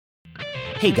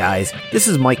Hey guys, this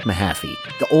is Mike Mahaffey,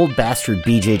 the old bastard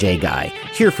BJJ guy,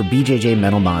 here for BJJ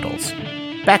Mental Models.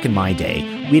 Back in my day,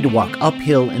 we had to walk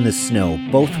uphill in the snow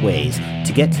both ways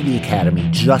to get to the academy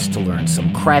just to learn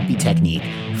some crappy technique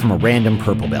from a random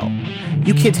purple belt.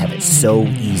 You kids have it so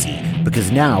easy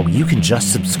because now you can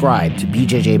just subscribe to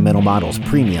BJJ Mental Models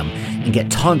Premium and get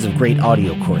tons of great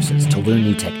audio courses to learn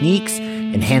new techniques,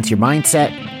 enhance your mindset,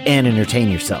 and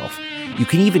entertain yourself. You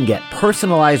can even get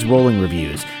personalized rolling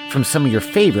reviews from some of your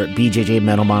favorite BJJ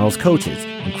Mental Models coaches,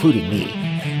 including me.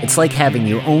 It's like having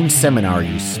your own seminar,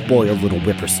 you spoiled little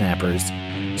whippersnappers.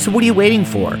 So what are you waiting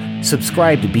for?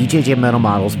 Subscribe to BJJ Mental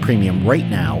Models Premium right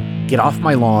now, get off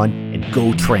my lawn, and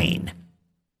go train.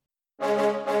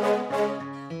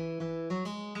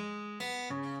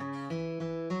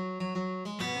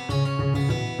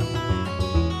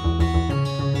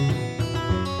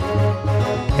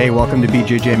 Hey, welcome to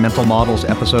BJJ Mental Models,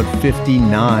 episode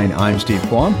 59. I'm Steve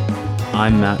Kwan.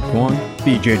 I'm Matt Kwan.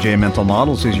 BJJ Mental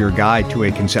Models is your guide to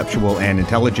a conceptual and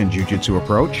intelligent jiu-jitsu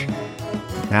approach.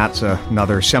 That's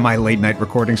another semi-late night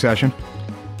recording session.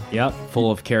 Yep,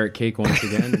 full of carrot cake once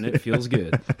again, and it feels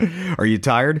good. Are you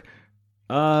tired?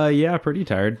 Yeah, pretty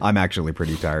tired. I'm actually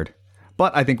pretty tired.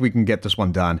 But I think we can get this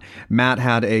one done. Matt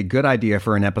had a good idea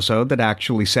for an episode that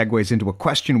actually segues into a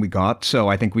question we got, so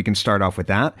I think we can start off with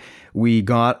that. We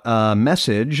got a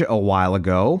message a while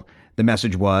ago. The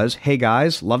message was, "Hey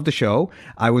guys, love the show.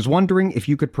 I was wondering if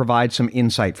you could provide some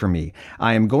insight for me.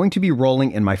 I am going to be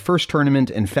rolling in my first tournament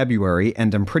in February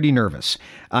and I'm pretty nervous.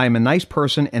 I am a nice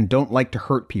person and don't like to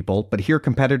hurt people, but hear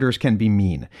competitors can be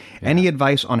mean. Any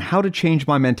advice on how to change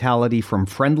my mentality from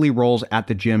friendly rolls at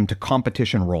the gym to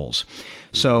competition rolls?"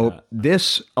 So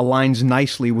this aligns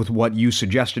nicely with what you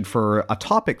suggested for a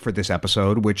topic for this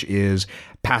episode, which is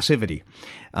passivity.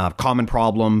 Common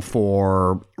problem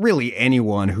for really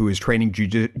anyone who is training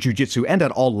jiu-jitsu and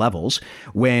at all levels.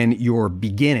 When you're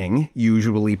beginning,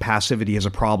 usually passivity is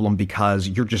a problem because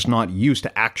you're just not used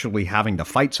to actually having to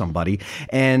fight somebody.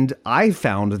 And I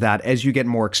found that as you get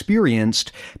more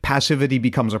experienced, passivity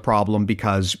becomes a problem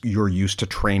because you're used to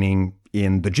training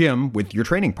in the gym with your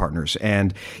training partners.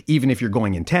 And even if you're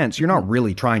going intense, you're not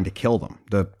really trying to kill them.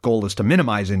 The goal is to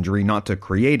minimize injury, not to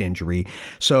create injury.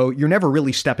 So you're never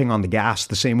really stepping on the gas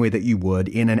the same way that you would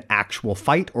in an actual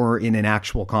fight or in an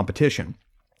actual competition.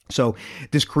 So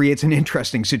this creates an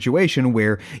interesting situation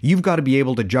where you've got to be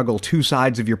able to juggle two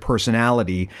sides of your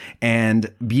personality,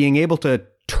 and being able to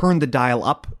turn the dial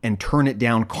up and turn it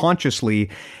down consciously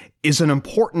is an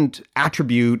important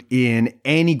attribute in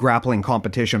any grappling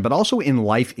competition, but also in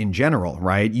life in general,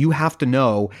 right? You have to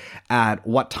know at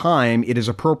what time it is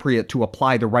appropriate to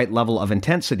apply the right level of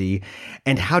intensity.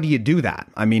 And how do you do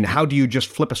that? I mean, how do you just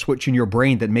flip a switch in your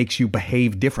brain that makes you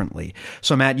behave differently?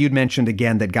 So Matt, you'd mentioned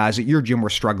again that guys at your gym were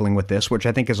struggling with this, which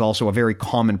I think is also a very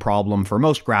common problem for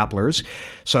most grapplers.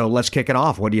 So let's kick it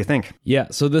off. What do you think? Yeah,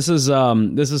 so this is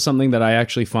something that I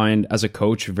actually find as a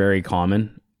coach very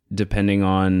common, depending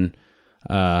on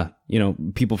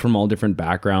people from all different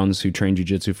backgrounds who train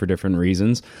jiu-jitsu for different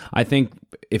reasons. I think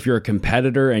if you're a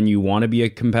competitor and you want to be a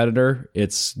competitor,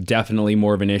 it's definitely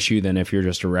more of an issue than if you're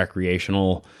just a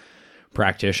recreational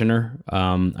practitioner.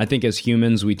 I think as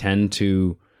humans, we tend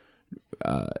to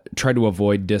try to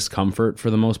avoid discomfort for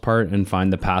the most part and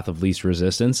find the path of least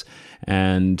resistance.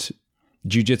 And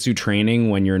jiu-jitsu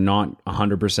training, when you're not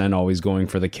 100% always going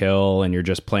for the kill and you're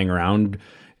just playing around,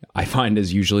 I find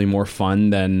is usually more fun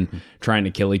than trying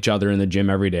to kill each other in the gym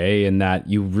every day, and that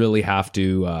you really have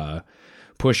to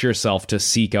push yourself to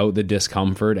seek out the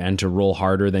discomfort and to roll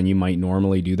harder than you might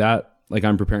normally do that. Like,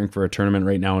 I'm preparing for a tournament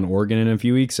right now in Oregon in a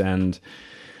few weeks, and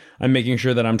I'm making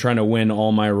sure that I'm trying to win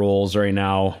all my rolls right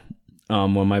now.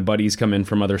 When my buddies come in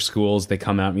from other schools, they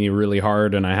come at me really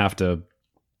hard and I have to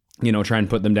try and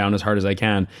put them down as hard as I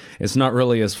can. It's not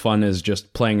really as fun as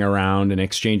just playing around and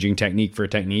exchanging technique for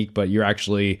technique, but you're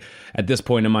actually, at this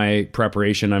point in my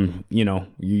preparation, you're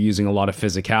using a lot of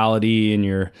physicality, and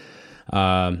you're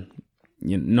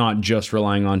not just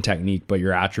relying on technique, but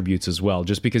your attributes as well,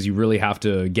 just because you really have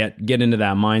to get into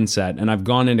that mindset. And I've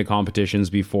gone into competitions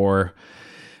before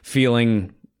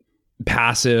feeling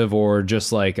passive, or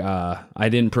just like I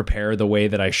didn't prepare the way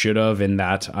that I should have, in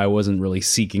that I wasn't really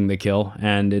seeking the kill.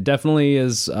 And it definitely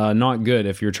is not good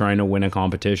if you're trying to win a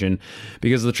competition,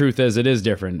 because the truth is, it is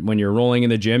different. When you're rolling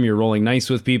in the gym, you're rolling nice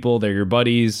with people, they're your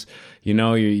buddies,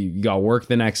 you got work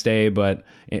the next day. But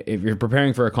if you're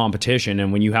preparing for a competition,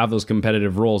 and when you have those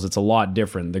competitive rolls, it's a lot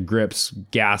different. The grips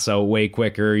gas out way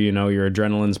quicker, your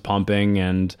adrenaline's pumping,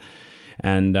 and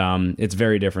it's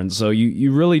very different. So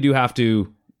you really do have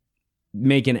to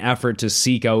make an effort to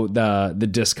seek out the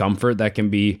discomfort that can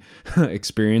be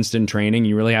experienced in training.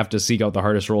 You really have to seek out the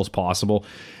hardest rolls possible.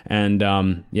 And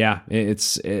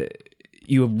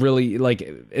you really like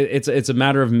it's a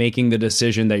matter of making the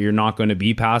decision that you're not going to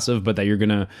be passive, but that you're going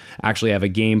to actually have a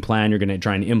game plan. You're going to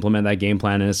try and implement that game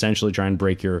plan and essentially try and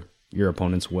break your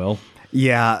opponent's will.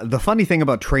 Yeah. The funny thing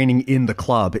about training in the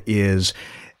club is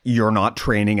you're not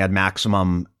training at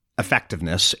maximum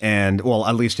effectiveness, and well,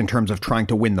 at least in terms of trying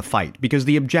to win the fight, because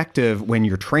the objective when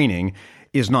you're training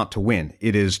is not to win.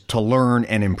 It is to learn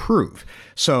and improve.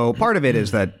 So part of it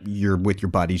is that you're with your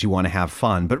buddies, you want to have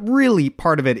fun, but really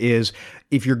part of it is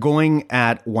if you're going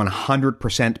at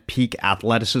 100% peak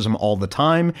athleticism all the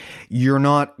time, you're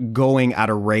not going at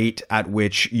a rate at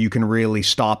which you can really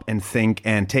stop and think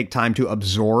and take time to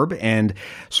absorb and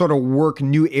sort of work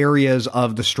new areas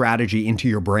of the strategy into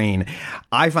your brain.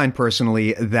 I find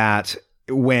personally that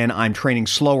when I'm training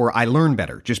slower, I learn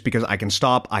better just because I can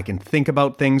stop, I can think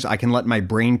about things, I can let my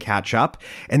brain catch up.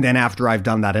 And then after I've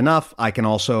done that enough, I can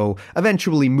also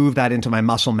eventually move that into my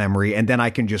muscle memory. And then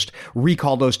I can just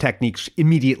recall those techniques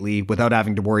immediately without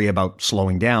having to worry about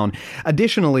slowing down.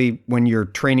 Additionally, when you're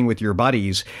training with your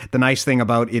buddies, the nice thing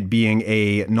about it being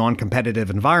a non-competitive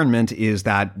environment is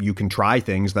that you can try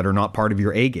things that are not part of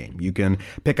your A game. You can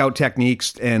pick out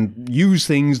techniques and use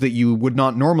things that you would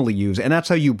not normally use. And that's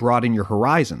how you broaden your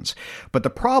horizons. But the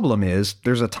problem is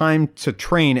there's a time to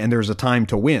train and there's a time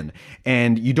to win.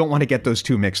 And you don't want to get those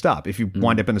two mixed up. If you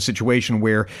wind up in a situation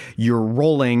where you're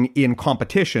rolling in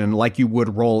competition like you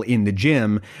would roll in the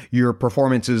gym, your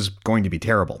performance is going to be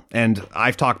terrible. And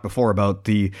I've talked before about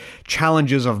the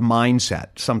challenges of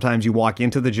mindset. Sometimes you walk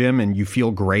into the gym and you feel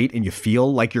great and you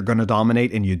feel like you're going to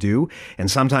dominate, and you do.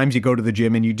 And sometimes you go to the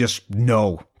gym and you just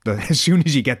know as soon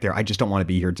as you get there, I just don't want to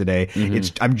be here today.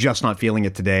 I'm just not feeling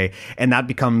it today. And that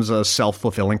becomes a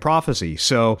self-fulfilling prophecy.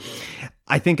 So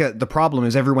I think the problem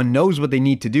is everyone knows what they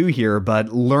need to do here, but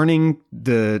learning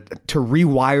to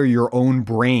rewire your own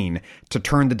brain to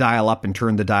turn the dial up and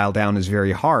turn the dial down is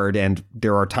very hard. And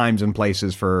there are times and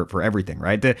places for everything,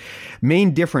 right? The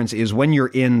main difference is when you're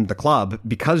in the club,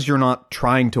 because you're not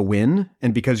trying to win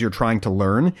and because you're trying to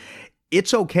learn,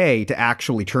 it's okay to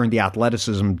actually turn the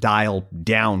athleticism dial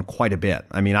down quite a bit.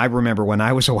 I mean, I remember when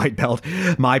I was a white belt,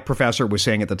 my professor was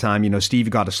saying at the time, Steve, you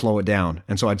got to slow it down.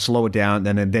 And so I'd slow it down,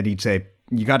 and then he'd say,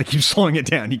 you got to keep slowing it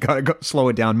down. You got to slow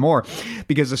it down more,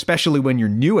 because especially when you're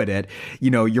new at it,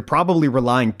 you're probably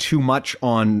relying too much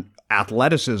on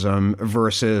athleticism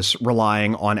versus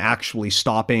relying on actually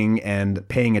stopping and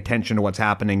paying attention to what's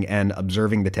happening and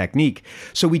observing the technique.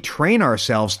 So we train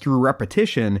ourselves through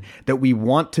repetition that we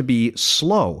want to be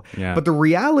slow. Yeah. But the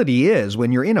reality is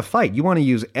when you're in a fight, you want to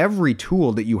use every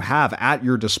tool that you have at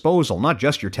your disposal, not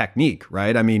just your technique,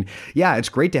 right? I mean, yeah, it's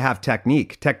great to have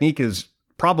technique. Technique is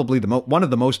probably one of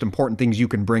the most important things you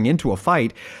can bring into a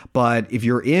fight. But if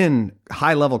you're in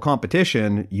high-level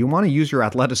competition, you want to use your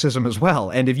athleticism as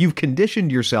well. And if you've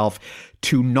conditioned yourself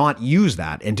to not use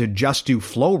that and to just do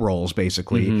flow rolls,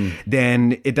 basically,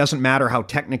 then it doesn't matter how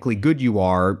technically good you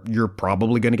are, you're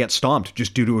probably going to get stomped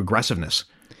just due to aggressiveness.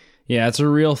 Yeah, it's a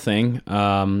real thing,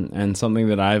 and something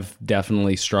that I've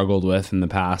definitely struggled with in the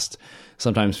past.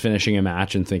 Sometimes finishing a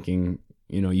match and thinking,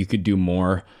 you could do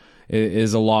more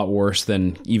is a lot worse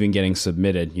than even getting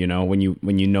submitted. When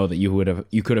you know that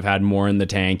you could have had more in the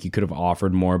tank, you could have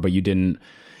offered more, but you didn't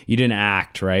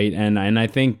act right. And I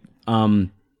think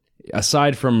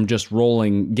aside from just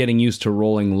getting used to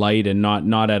rolling light and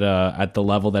not at the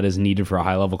level that is needed for a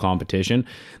high level competition,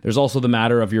 there's also the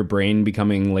matter of your brain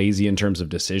becoming lazy in terms of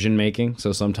decision making.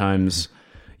 So sometimes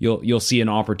you'll see an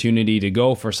opportunity to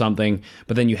go for something,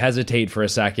 but then you hesitate for a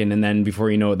second, and then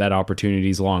before you know it, that opportunity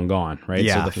is long gone, right?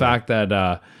 Yeah, so the fact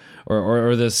that,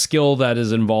 or the skill that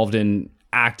is involved in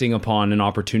acting upon an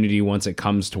opportunity once it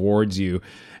comes towards you,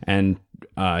 and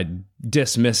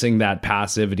dismissing that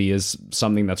passivity is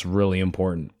something that's really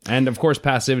important. And of course,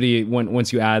 passivity,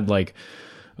 once you add like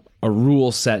a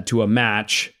rule set to a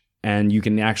match, and you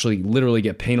can actually literally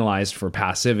get penalized for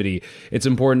passivity, it's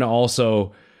important to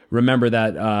also remember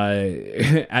that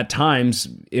at times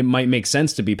it might make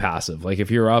sense to be passive. Like if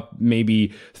you're up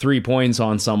maybe 3 points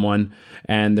on someone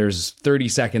and there's 30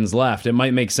 seconds left, it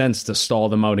might make sense to stall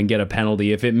them out and get a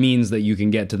penalty if it means that you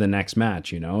can get to the next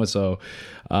match, So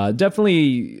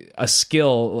definitely a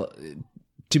skill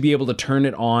to be able to turn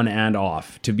it on and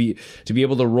off, to be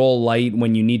able to roll light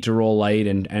when you need to roll light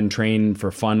and train for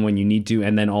fun when you need to,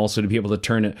 and then also to be able to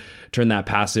turn that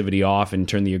passivity off and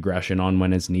turn the aggression on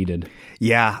when it's needed.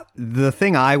 Yeah, the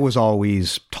thing I was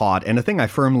always taught, and the thing I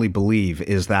firmly believe,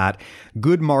 is that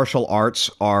good martial arts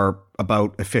are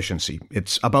about efficiency.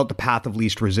 It's about the path of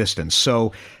least resistance.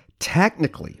 So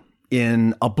technically,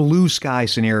 in a blue sky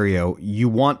scenario, you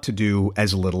want to do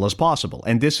as little as possible.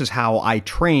 And this is how I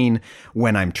train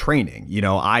when I'm training. You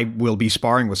know, I will be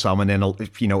sparring with someone, and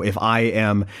if I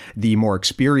am the more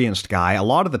experienced guy, a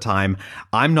lot of the time,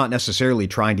 I'm not necessarily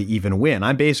trying to even win.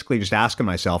 I'm basically just asking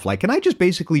myself, like, can I just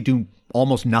basically do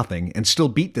almost nothing and still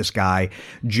beat this guy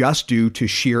just due to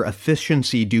sheer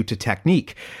efficiency, due to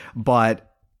technique?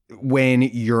 But when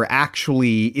you're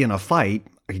actually in a fight,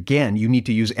 again, you need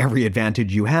to use every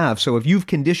advantage you have. So if you've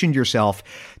conditioned yourself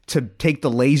to take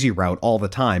the lazy route all the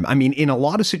time, I mean, in a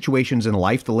lot of situations in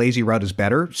life, the lazy route is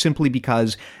better simply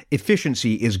because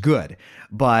efficiency is good.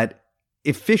 But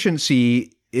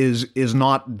efficiency is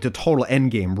not the total end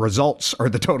game. Results are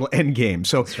the total end game.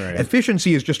 So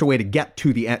efficiency is just a way to get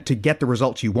to the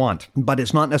results you want, but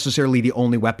it's not necessarily the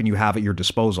only weapon you have at your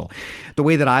disposal. The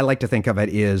way that I like to think of it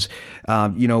is,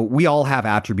 we all have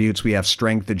attributes. We have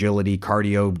strength, agility,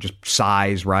 cardio, just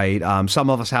size, right? Some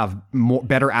of us have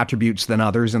better attributes than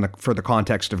others for the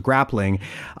context of grappling.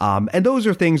 And those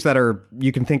are things that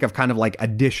you can think of kind of like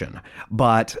addition,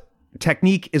 but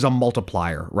technique is a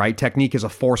multiplier, right? Technique is a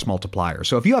force multiplier.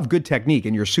 So if you have good technique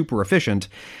and you're super efficient,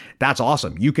 that's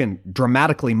awesome. You can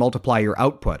dramatically multiply your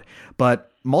output.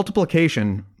 But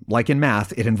multiplication, like in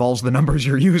math, it involves the numbers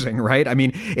you're using, right? I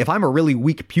mean, if I'm a really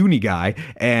weak, puny guy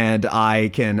and I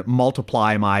can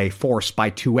multiply my force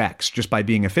by 2x just by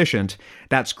being efficient,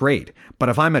 that's great. But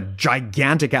if I'm a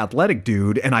gigantic athletic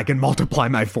dude and I can multiply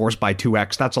my force by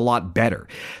 2x, that's a lot better.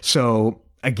 So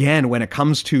again, when it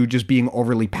comes to just being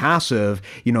overly passive,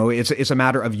 it's a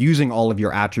matter of using all of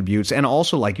your attributes. And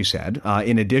also, like you said,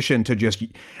 in addition to just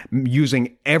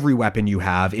using every weapon you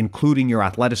have, including your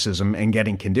athleticism and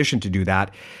getting conditioned to do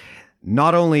that,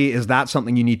 not only is that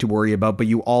something you need to worry about, but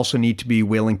you also need to be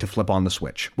willing to flip on the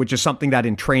switch, which is something that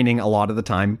in training, a lot of the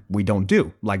time we don't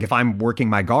do. Like if I'm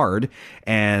working my guard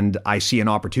and I see an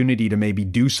opportunity to maybe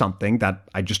do something that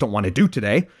I just don't want to do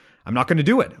today, I'm not going to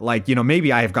do it. Like,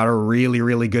 maybe I have got a really,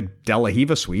 really good De La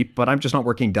Riva sweep, but I'm just not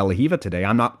working De La Riva today.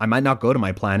 I might not go to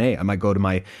my plan A. I might go to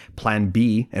my plan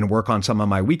B and work on some of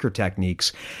my weaker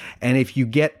techniques. And if you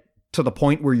get to the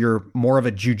point where you're more of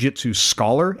a jiu-jitsu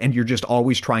scholar and you're just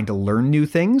always trying to learn new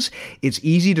things, it's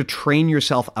easy to train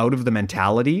yourself out of the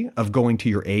mentality of going to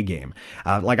your A game.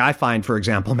 Like I find, for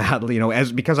example, Matt,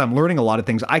 because I'm learning a lot of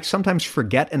things, I sometimes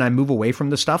forget and I move away from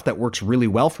the stuff that works really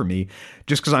well for me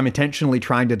just because I'm intentionally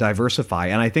trying to diversify.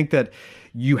 And I think that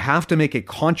you have to make a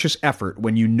conscious effort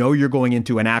when you know you're going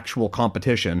into an actual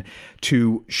competition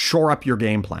to shore up your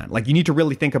game plan. Like you need to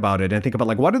really think about it and think about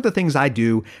like, what are the things I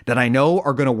do that I know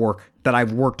are going to work, that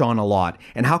I've worked on a lot,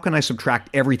 and how can I subtract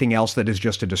everything else that is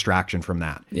just a distraction from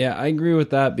that? Yeah, I agree with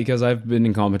that because I've been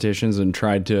in competitions and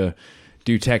tried to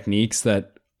do techniques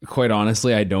that quite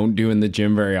honestly, I don't do in the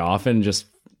gym very often. Just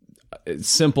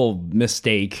simple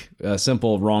mistake, a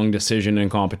simple wrong decision in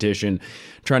competition,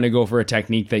 trying to go for a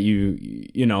technique that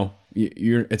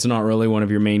it's not really one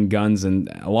of your main guns, and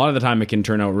a lot of the time it can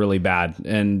turn out really bad.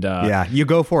 And you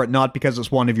go for it not because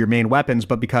it's one of your main weapons,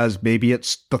 but because maybe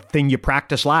it's the thing you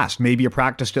practiced last. Maybe you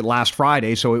practiced it last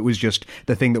Friday, so it was just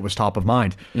the thing that was top of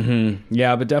mind. Mm-hmm.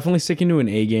 Yeah, but definitely sticking to an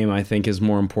A game, I think, is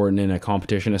more important in a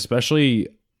competition, especially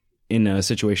in a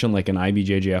situation like an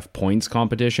IBJJF points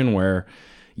competition where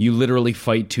you literally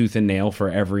fight tooth and nail for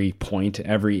every point,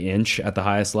 every inch at the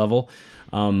highest level.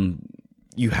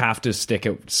 You have to stick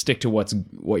to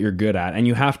what you're good at, and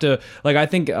you have to, like, I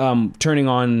think turning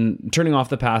off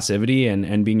the passivity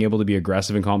and being able to be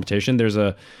aggressive in competition. There's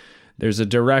a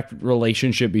direct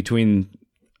relationship between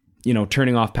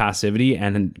turning off passivity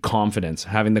and confidence,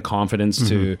 having the confidence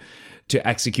to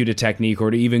execute a technique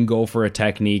or to even go for a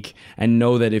technique, and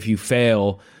know that if you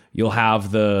fail, you'll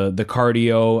have the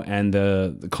cardio and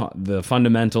the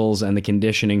fundamentals and the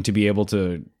conditioning to be able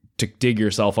to dig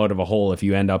yourself out of a hole if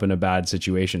you end up in a bad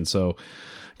situation. So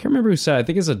I can't remember who said, I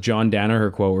think it's a John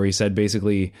Danaher quote where he said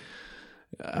basically,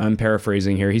 I'm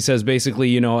paraphrasing here, he says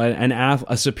basically,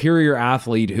 a superior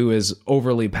athlete who is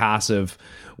overly passive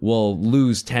will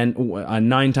lose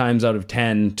 9 times out of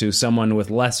 10 to someone with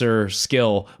lesser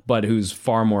skill, but who's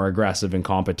far more aggressive in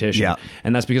competition. Yeah.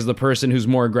 And that's because the person who's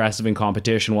more aggressive in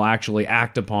competition will actually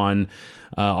act upon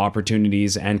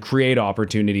opportunities and create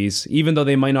opportunities, even though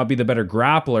they might not be the better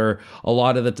grappler. A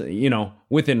lot of the,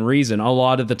 within reason, a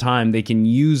lot of the time they can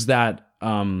use that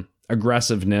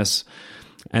aggressiveness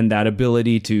and that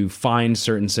ability to find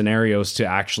certain scenarios to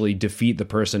actually defeat the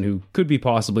person who could be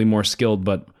possibly more skilled,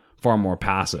 but far more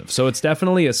passive. So it's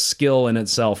definitely a skill in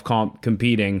itself,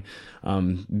 competing,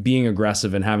 being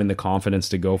aggressive and having the confidence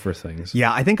to go for things.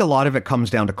 Yeah, I think a lot of it comes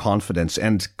down to confidence.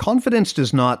 And confidence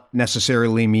does not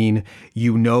necessarily mean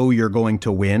you know you're going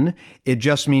to win. It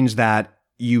just means that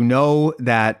you know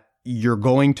that you're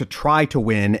going to try to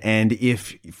win, and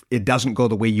if it doesn't go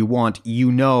the way you want,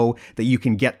 you know that you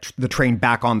can get the train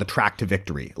back on the track to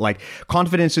victory. Like,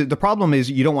 confidence, the problem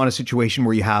is you don't want a situation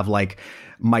where you have like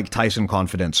Mike Tyson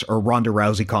confidence or Ronda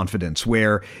Rousey confidence,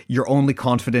 where you're only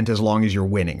confident as long as you're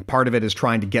winning. Part of it is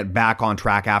trying to get back on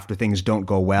track after things don't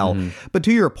go well. But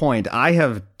to your point, I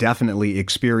have definitely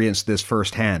experienced this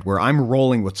firsthand, where I'm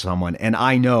rolling with someone and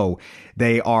I know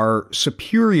they are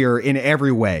superior in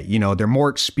every way. You know, they're more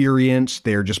experienced,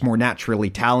 they're just more naturally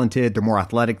talented, they're more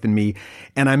athletic than me,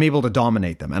 and I'm able to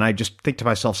dominate them. And I just think to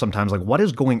myself sometimes, like, what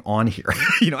is going on here?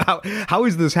 You know, how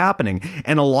is this happening?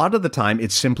 And a lot of the time,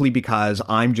 it's simply because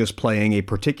I'm just playing a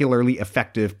particularly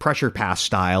effective pressure pass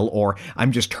style, or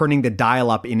I'm just turning the dial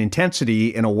up in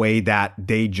intensity in a way that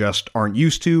they just aren't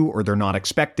used to or they're not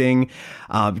expecting.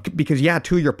 Because, yeah,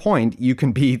 to your point, you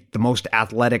can be the most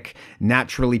athletic,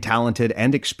 naturally talented,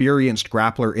 and experienced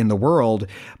grappler in the world,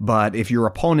 but if your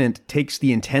opponent takes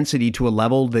the intensity to a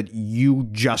level that you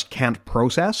just can't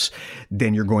process,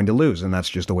 then you're going to lose, and that's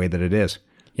just the way that it is.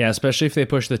 Yeah, especially if they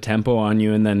push the tempo on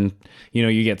you and then, you know,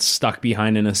 you get stuck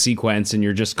behind in a sequence and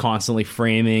you're just constantly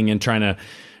framing and trying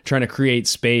to create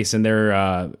space, and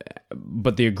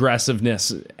but the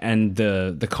aggressiveness and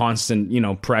the constant, you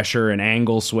know, pressure and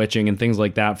angle switching and things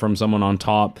like that from someone on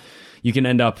top, you can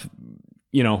end up,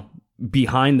 you know,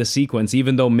 behind the sequence,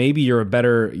 even though maybe you're a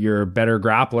better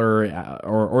grappler,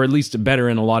 or at least better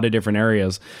in a lot of different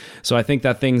areas. So I think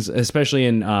that things, especially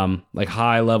in like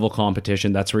high level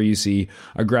competition, that's where you see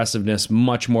aggressiveness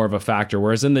much more of a factor.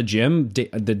 Whereas in the gym,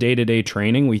 the day-to-day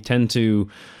training, we tend to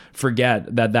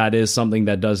forget that is something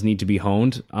that does need to be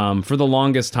honed. For the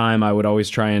longest time, I would always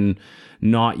try and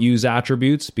not use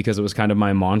attributes, because it was kind of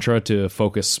my mantra to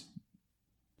focus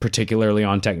particularly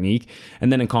on technique.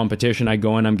 And then in competition, I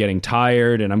go in, I'm getting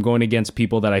tired, and I'm going against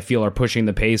people that I feel are pushing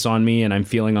the pace on me, and I'm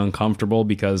feeling uncomfortable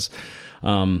because,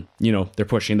 you know, they're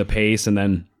pushing the pace. And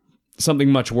then something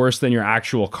much worse than your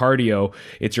actual cardio,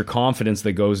 it's your confidence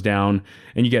that goes down,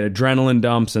 and you get adrenaline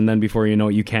dumps, and then before you know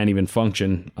it, you can't even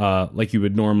function like you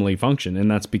would normally function.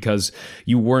 And that's because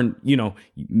you weren't, you know,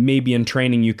 maybe in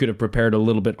training you could have prepared a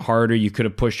little bit harder, you could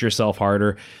have pushed yourself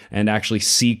harder and actually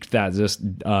seeked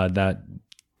that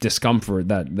discomfort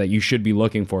that you should be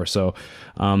looking for. So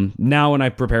now when I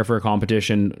prepare for a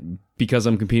competition, because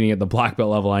I'm competing at the black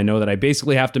belt level, I know that I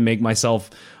basically have to make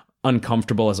myself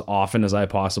uncomfortable as often as I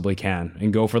possibly can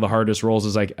and go for the hardest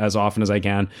rolls as often as I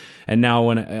can. And now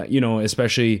when you know,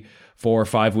 especially 4 or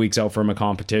 5 weeks out from a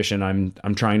competition,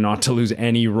 I'm trying not to lose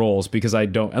any rolls, because I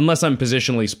don't, unless I'm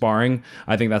positionally sparring.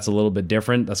 I think that's a little bit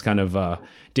different. That's kind of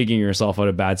digging yourself out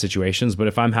of bad situations. But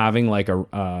if I'm having like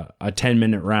a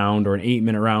 10-minute round or an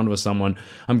 8-minute round with someone,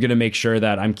 I'm going to make sure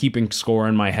that I'm keeping score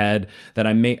in my head, that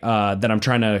I'm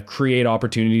trying to create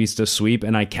opportunities to sweep,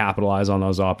 and I capitalize on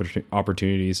those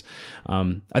opportunities.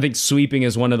 I think sweeping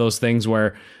is one of those things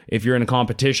where if you're in a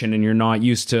competition and you're not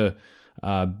used to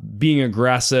being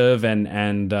aggressive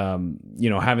and you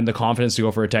know, having the confidence to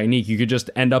go for a technique, you could just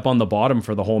end up on the bottom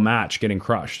for the whole match getting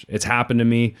crushed. It's happened to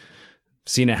me.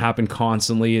 Seen it happen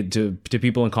constantly to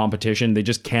people in competition. They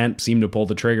just can't seem to pull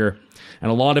the trigger, and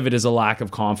a lot of it is a lack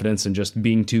of confidence and just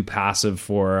being too passive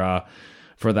for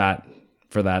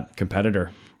that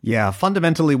competitor. Yeah,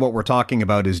 fundamentally what we're talking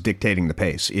about is dictating the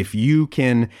pace. If you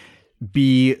can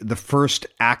be the first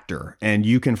actor and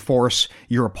you can force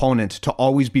your opponent to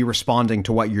always be responding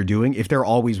to what you're doing, if they're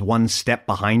always one step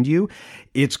behind you,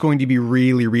 it's going to be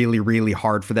really, really, really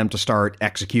hard for them to start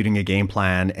executing a game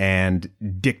plan and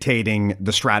dictating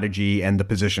the strategy and the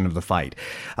position of the fight.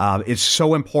 It's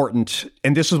so important,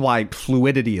 and this is why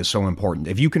fluidity is so important.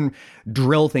 If you can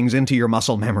drill things into your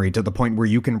muscle memory to the point where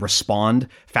you can respond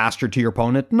faster to your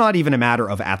opponent, not even a matter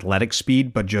of athletic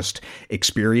speed, but just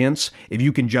experience, if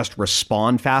you can just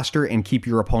respond faster and keep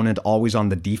your opponent always on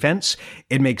the defense,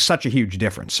 it makes such a huge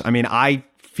difference. I mean, I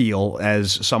feel,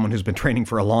 as someone who's been training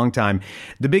for a long time,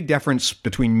 the big difference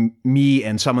between me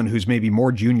and someone who's maybe more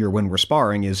junior when we're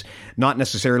sparring is not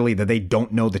necessarily that they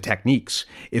don't know the techniques.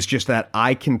 It's just that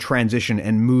I can transition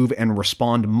and move and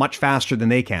respond much faster than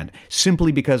they can,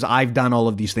 simply because I've done all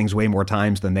of these things way more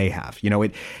times than they have. You know,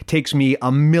 it takes me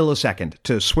a millisecond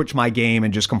to switch my game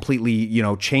and just completely, you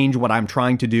know, change what I'm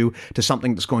trying to do to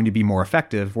something that's going to be more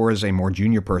effective, whereas a more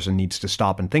junior person needs to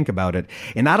stop and think about it.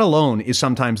 And that alone is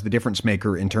sometimes the difference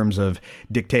maker in terms of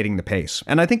dictating the pace.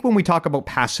 And I think when we talk about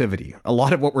passivity, a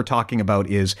lot of what we're talking about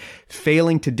is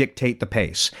failing to dictate the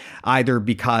pace, either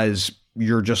because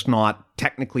you're just not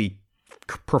technically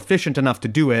proficient enough to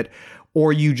do it,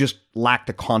 or you just lack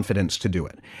the confidence to do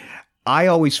it. I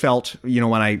always felt,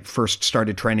 when I first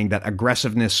started training, that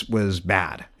aggressiveness was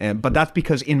bad. But that's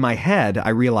because in my head, I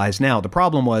realize now the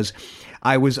problem was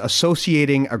I was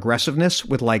associating aggressiveness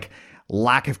with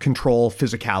lack of control,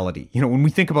 physicality. When we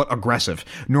think about aggressive,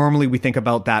 normally we think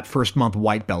about that first month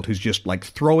white belt who's just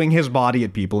throwing his body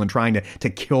at people and trying to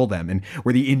kill them, and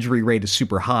where the injury rate is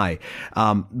super high.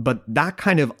 But that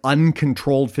kind of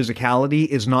uncontrolled physicality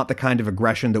is not the kind of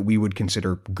aggression that we would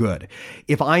consider good.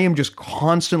 If I am just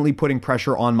constantly putting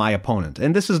pressure on my opponent,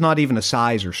 and this is not even a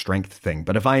size or strength thing,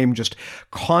 but if I am just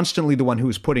constantly the one who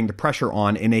is putting the pressure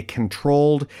on in a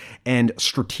controlled and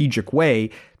strategic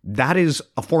way, that is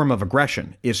a form of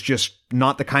aggression. It's just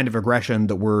not the kind of aggression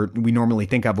that we normally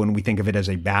think of when we think of it as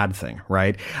a bad thing,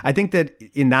 right? I think that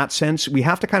in that sense, we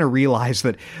have to kind of realize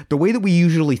that the way that we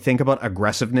usually think about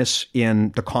aggressiveness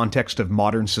in the context of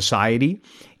modern society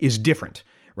is different.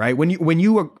 Right? When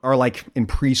you are in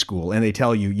preschool and they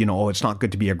tell you, oh, it's not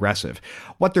good to be aggressive,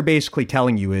 what they're basically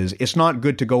telling you is it's not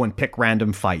good to go and pick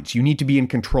random fights. You need to be in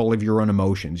control of your own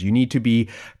emotions. You need to be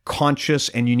conscious,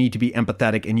 and you need to be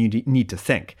empathetic, and you need to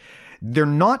think. They're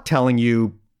not telling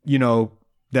you,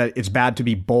 that it's bad to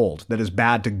be bold, that it's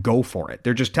bad to go for it.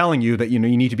 They're just telling you that, you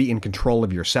need to be in control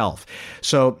of yourself.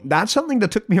 So that's something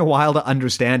that took me a while to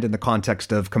understand in the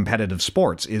context of competitive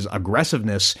sports, is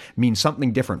aggressiveness means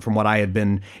something different from what I had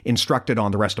been instructed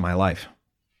on the rest of my life.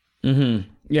 Mm-hmm.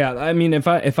 Yeah. I mean, if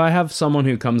I have someone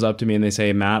who comes up to me and they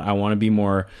say, Matt, I want to be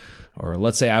more, or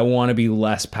let's say I want to be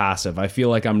less passive. I feel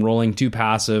like I'm rolling too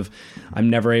passive. I'm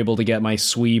never able to get my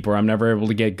sweep, or I'm never able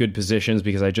to get good positions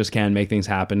because I just can't make things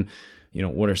happen.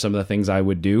 What are some of the things I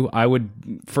would do? I would,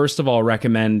 first of all,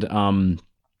 recommend, I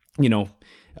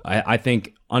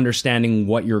think understanding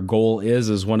what your goal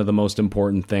is one of the most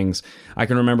important things. I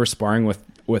can remember sparring with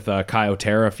Kai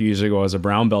Otera a few years ago as a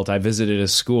brown belt. I visited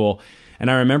his school,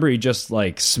 and I remember he just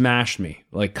smashed me,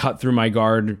 cut through my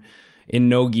guard in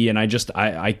no-gi, and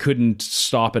I couldn't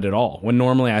stop it at all. When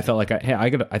normally I felt like,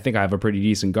 I think I have a pretty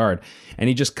decent guard. And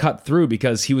he just cut through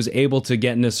because he was able to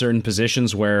get into certain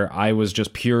positions where I was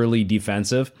just purely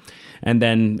defensive. And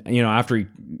then, after he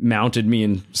mounted me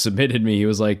and submitted me, he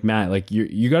was like, Matt,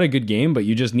 you got a good game, but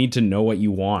you just need to know what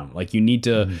you want. You need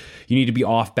to be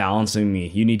off balancing me.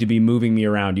 You need to be moving me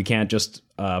around. You can't just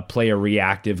play a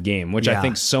reactive game, which I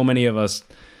think so many of us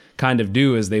kind of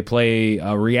do, is they play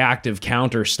a reactive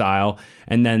counter style,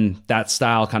 and then that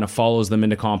style kind of follows them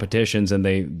into competitions, and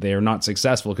they are not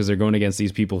successful because they're going against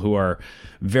these people who are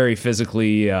very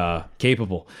physically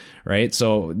capable, right?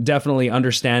 So definitely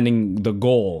understanding the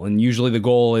goal, and usually the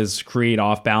goal is create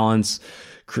off balance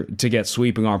to get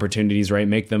sweeping opportunities, right?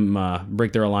 Make them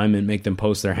break their alignment, make them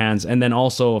post their hands. And then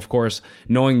also, of course,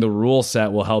 knowing the rule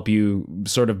set will help you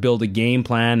sort of build a game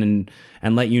plan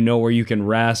and let you know where you can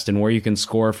rest and where you can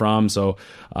score from. So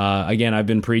again, I've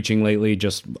been preaching lately,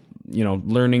 just,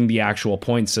 learning the actual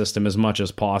point system as much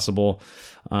as possible.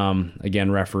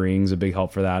 Again, refereeing is a big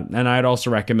help for that. And I'd also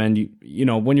recommend,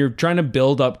 when you're trying to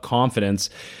build up confidence,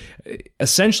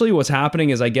 essentially what's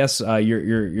happening is, I guess,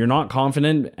 you're not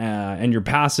confident and you're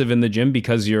passive in the gym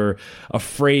because you're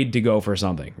afraid to go for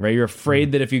something, right? You're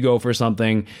afraid that if you go for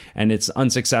something and it's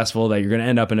unsuccessful, that you're going to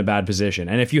end up in a bad position.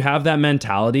 And if you have that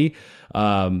mentality,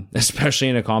 especially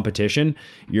in a competition,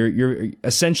 you're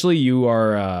essentially, you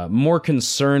are more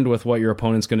concerned with what your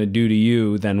opponent's going to do to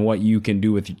you than what you can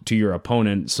do to your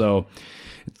opponent. So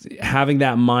having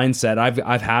that mindset,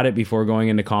 I've had it before going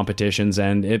into competitions,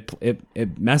 and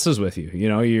it messes with you.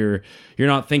 You're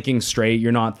not thinking straight.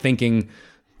 You're not thinking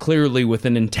clearly with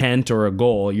an intent or a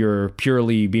goal. You're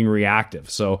purely being reactive.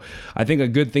 So I think a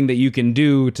good thing that you can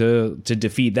do to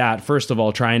defeat that, first of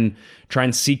all, try and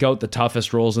seek out the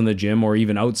toughest roles in the gym, or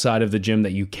even outside of the gym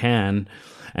that you can,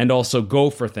 and also go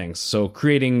for things. So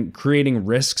creating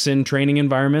risks in training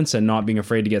environments and not being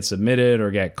afraid to get submitted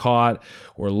or get caught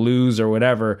or lose or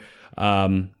whatever.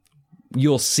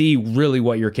 You'll see really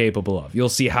what you're capable of. You'll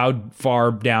see how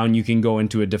far down you can go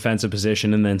into a defensive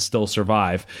position and then still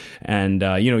survive. And,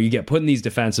 you get put in these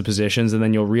defensive positions, and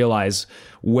then you'll realize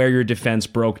where your defense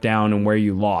broke down and where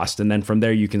you lost. And then from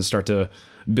there, you can start to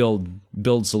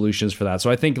build solutions for that. So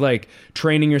I think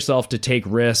training yourself to take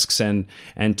risks and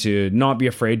to not be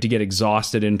afraid to get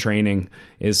exhausted in training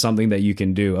is something that you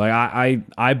can do.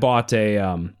 I bought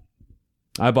an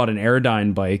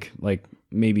Aerodyne bike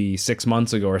maybe 6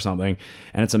 months ago or something,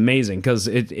 and it's amazing because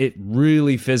it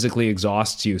really physically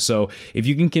exhausts you. So if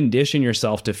you can condition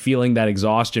yourself to feeling that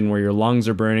exhaustion where your lungs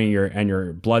are burning and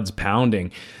your blood's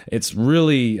pounding, it's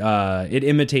really it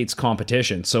imitates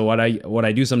competition. So what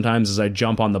I do sometimes is I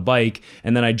jump on the bike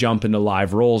and then I jump into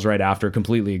live rolls right after,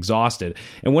 completely exhausted.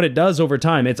 And what it does over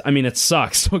time, it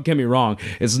sucks. Don't get me wrong.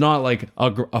 It's not like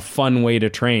a fun way to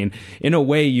train. In a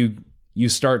way, you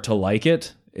start to like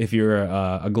it if you're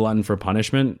a glutton for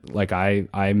punishment, like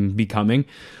I'm becoming.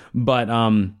 But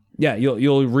yeah,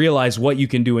 you'll realize what you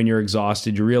can do when you're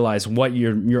exhausted. You realize what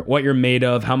you're made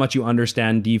of, how much you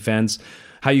understand defense,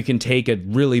 how you can take a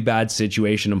really bad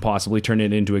situation and possibly turn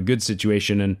it into a good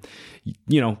situation. And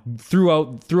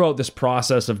throughout this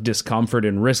process of discomfort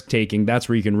and risk taking, that's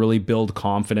where you can really build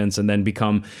confidence and then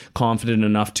become confident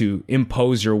enough to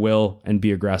impose your will and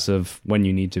be aggressive when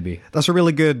you need to be. That's a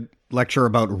really good lecture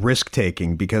about risk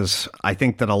taking, because I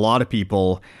think that a lot of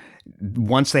people,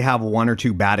 once they have one or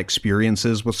two bad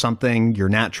experiences with something, your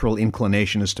natural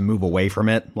inclination is to move away from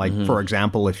it. Like, for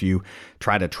example, if you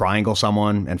try to triangle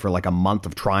someone and for like a month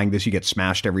of trying this, you get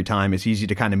smashed every time, it's easy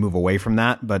to kind of move away from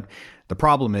that. But the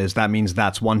problem is that means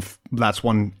that's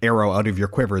one arrow out of your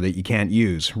quiver that you can't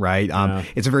use, right?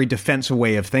 It's a very defensive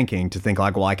way of thinking, to think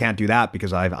like, well, I can't do that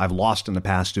because I've lost in the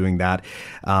past doing that.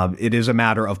 It is a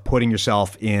matter of putting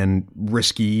yourself in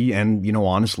risky and,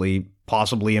 honestly,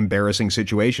 possibly embarrassing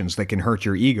situations that can hurt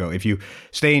your ego. If you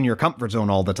stay in your comfort zone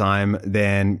all the time,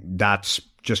 then that's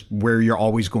just where you're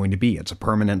always going to be. It's a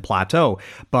permanent plateau.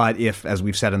 But if, as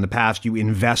we've said in the past, you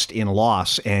invest in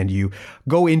loss and you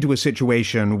go into a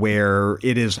situation where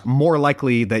it is more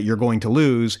likely that you're going to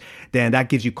lose, then that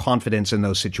gives you confidence in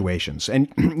those situations.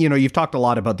 And, you've talked a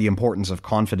lot about the importance of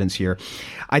confidence here.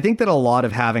 I think that a lot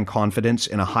of having confidence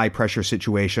in a high pressure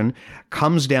situation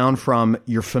comes down from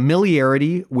your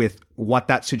familiarity with what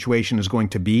that situation is going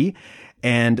to be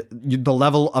and the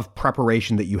level of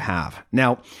preparation that you have.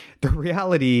 Now, the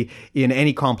reality in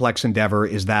any complex endeavor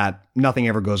is that nothing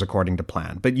ever goes according to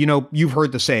plan. But, you've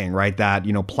heard the saying, right, that,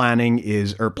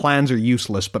 plans are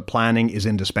useless, but planning is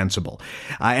indispensable.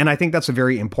 And I think that's a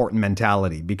very important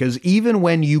mentality, because even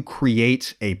when you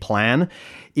create a plan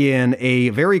in a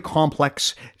very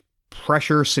complex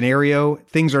pressure scenario,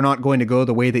 things are not going to go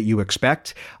the way that you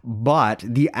expect, but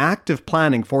the act of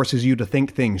planning forces you to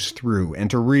think things through and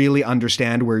to really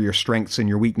understand where your strengths and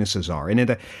your weaknesses are. And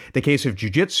in the case of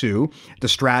jiu-jitsu, the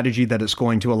strategy that it's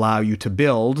going to allow you to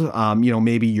build,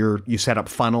 maybe you set up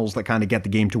funnels that kind of get the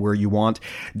game to where you want.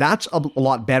 That's a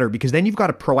lot better, because then you've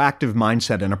got a proactive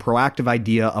mindset and a proactive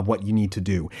idea of what you need to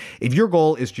do. If your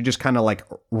goal is to just kind of like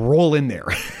roll in there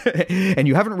and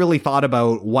you haven't really thought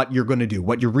about what you're going to do,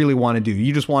 what you really want to do,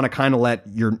 you just want to kind of let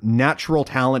your natural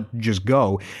talent just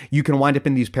go, you can wind up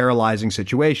in these paralyzing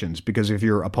situations, because if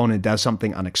your opponent does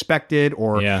something unexpected,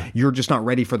 or you're just not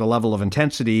ready for the level of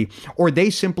intensity, or they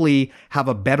simply have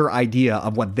a better idea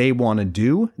of what they want to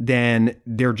do, then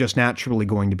they're just naturally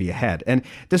going to be ahead. And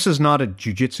this is not a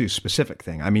jiu-jitsu specific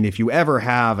thing. I mean, if you ever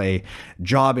have a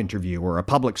job interview or a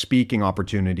public speaking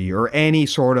opportunity or any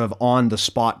sort of on the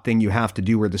spot thing you have to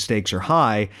do where the stakes are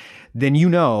high, then you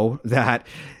know that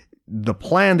the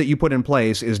plan that you put in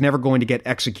place is never going to get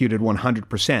executed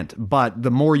 100%. But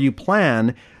the more you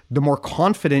plan, the more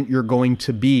confident you're going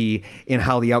to be in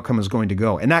how the outcome is going to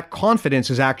go. And that confidence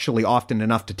is actually often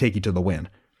enough to take you to the win.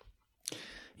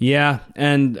 Yeah.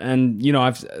 And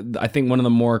I think one of the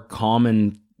more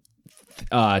common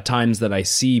times that I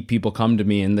see people come to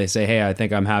me and they say, hey, I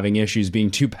think I'm having issues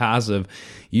being too passive.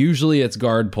 Usually it's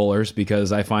guard pullers,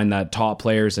 because I find that top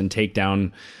players and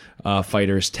takedown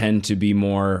fighters tend to be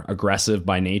more aggressive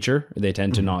by nature. They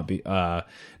tend to not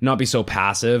be so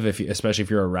passive. Especially if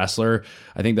you're a wrestler,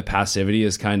 I think the passivity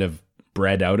is kind of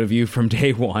bred out of you from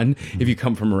day one if you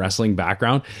come from a wrestling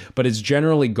background. But it's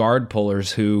generally guard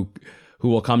pullers who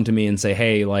will come to me and say,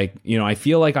 hey, I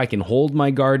feel like I can hold my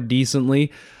guard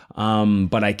decently,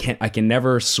 but I can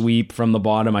never sweep from the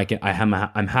bottom.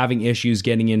 I'm having issues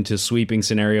getting into sweeping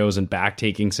scenarios and back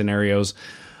taking scenarios.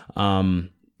 And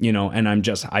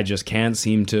I just can't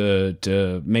seem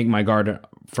to make my guard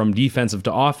from defensive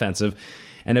to offensive.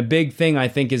 And a big thing, I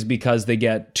think, is because they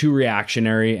get too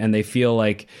reactionary and they feel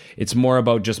like it's more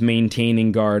about just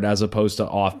maintaining guard as opposed to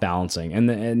off balancing.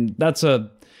 And that's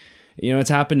it's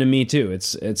happened to me too.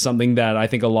 It's something that I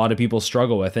think a lot of people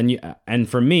struggle with. And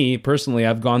for me personally,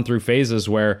 I've gone through phases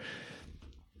where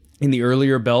in the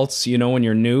earlier belts, when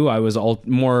you're new, I was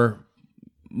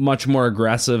much more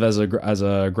aggressive as a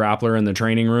grappler in the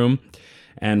training room.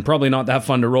 and probably not that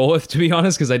fun to roll with, to be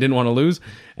honest, because I didn't want to lose.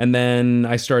 And then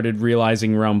I started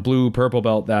realizing around blue, purple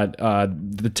belt that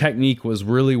the technique was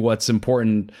really what's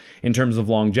important in terms of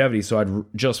longevity. So I'd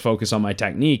just focus on my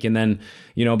technique. And then,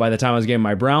 by the time I was getting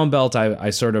my brown belt, I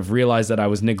sort of realized that I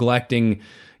was neglecting,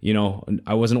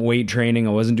 I wasn't weight training,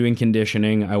 I wasn't doing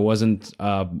conditioning, I wasn't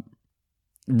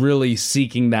really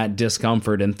seeking that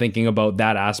discomfort and thinking about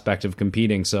that aspect of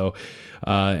competing. So,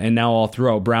 and now all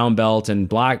throughout brown belt and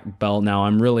black belt, now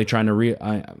I'm really trying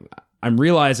to I'm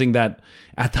realizing that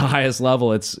at the highest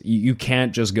level, you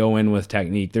can't just go in with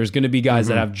technique. There's going to be guys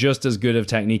that have just as good of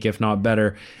technique, if not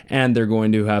better, and they're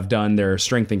going to have done their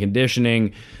strength and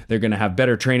conditioning. They're going to have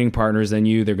better training partners than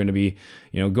you. They're going to be,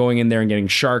 going in there and getting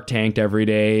shark tanked every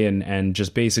day and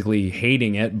just basically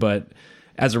hating it. But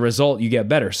as a result, you get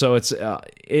better. So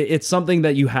it's something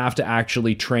that you have to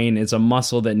actually train. It's a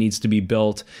muscle that needs to be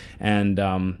built.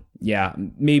 And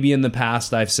maybe in the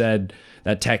past I've said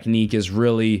that technique is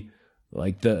really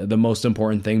like the most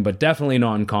important thing, but definitely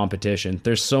not in competition.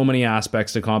 There's so many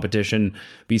aspects to competition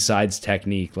besides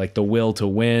technique, like the will to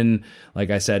win, like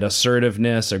I said,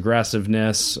 assertiveness,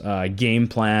 aggressiveness, game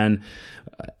plan,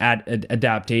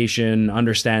 adaptation,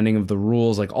 understanding of the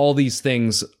rules. Like all these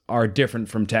things are different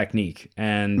from technique,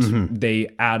 and they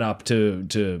add up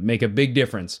to make a big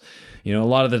difference. A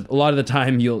lot of the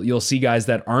time you'll see guys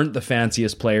that aren't the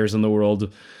fanciest players in the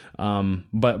world,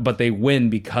 but they win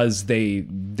because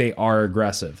they are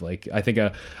aggressive. Like I think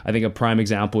a prime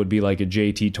example would be like a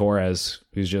JT Torres,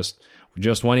 who's just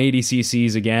 180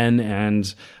 cc's again,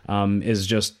 and is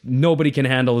just, nobody can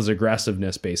handle his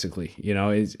aggressiveness. Basically,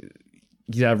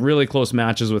 you have really close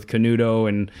matches with Canuto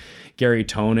and Gary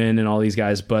Tonin and all these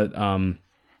guys, but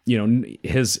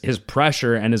his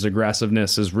pressure and his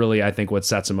aggressiveness is really, I think, what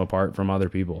sets him apart from other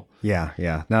people.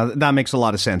 Yeah. Now that makes a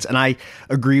lot of sense. And I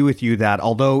agree with you that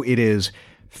although it is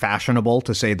fashionable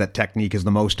to say that technique is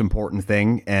the most important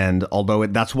thing, and although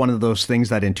that's one of those things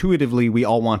that intuitively we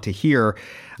all want to hear,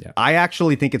 I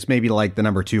actually think it's maybe like the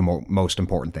number two most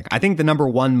important thing. I think the number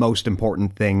one most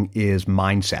important thing is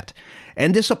mindset.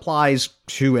 And this applies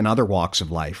to in other walks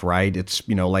of life, right? It's,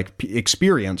 like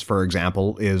experience, for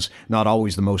example, is not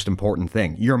always the most important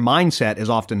thing. Your mindset is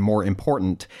often more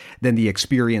important than the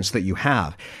experience that you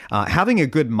have. Having a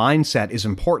good mindset is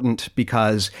important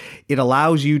because it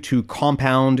allows you to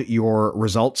compound your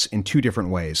results in two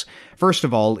different ways. First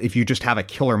of all, if you just have a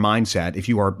killer mindset, if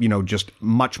you are, just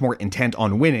much more intent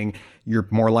on winning, you're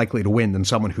more likely to win than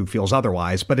someone who feels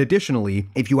otherwise. But additionally,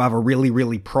 if you have a really,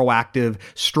 really proactive,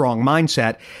 strong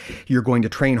mindset, you're going to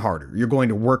train harder. You're going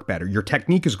to work better. Your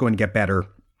technique is going to get better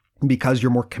because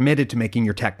you're more committed to making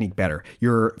your technique better.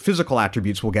 Your physical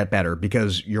attributes will get better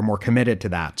because you're more committed to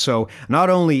that. So not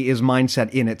only is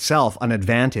mindset in itself an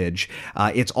advantage,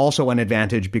 it's also an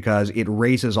advantage because it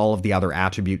raises all of the other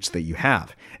attributes that you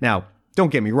have. Now, don't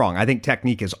get me wrong. I think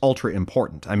technique is ultra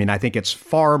important. I mean, I think it's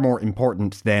far more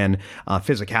important than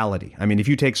physicality. I mean, if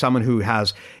you take someone who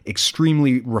has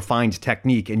extremely refined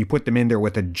technique and you put them in there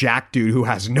with a jack dude who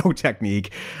has no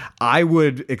technique, I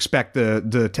would expect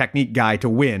the technique guy to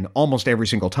win almost every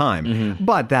single time.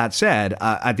 But that said,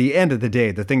 at the end of the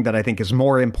day, the thing that I think is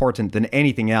more important than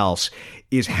anything else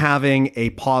is having a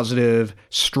positive,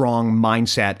 strong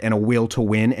mindset and a will to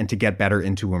win and to get better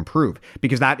and to improve,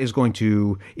 because that is going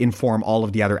to inform all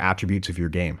of the other attributes of your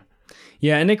game.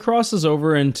 Yeah, and it crosses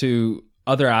over into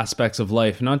other aspects of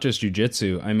life, not just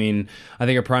jiu-jitsu. I mean, I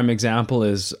think a prime example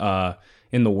is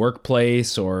in the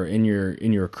workplace or in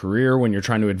your career when you're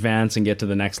trying to advance and get to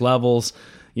the next levels.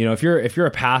 If you're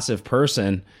a passive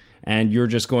person and you're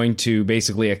just going to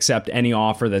basically accept any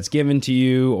offer that's given to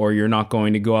you, or you're not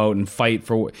going to go out and fight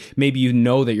for, maybe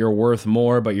that you're worth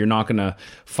more, but you're not going to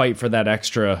fight for that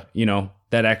extra,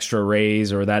 that extra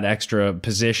raise or that extra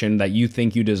position that you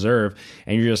think you deserve,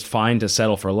 and you're just fine to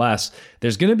settle for less.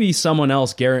 There's going to be someone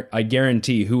else, I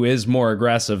guarantee, who is more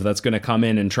aggressive that's going to come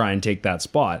in and try and take that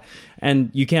spot. And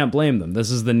you can't blame them.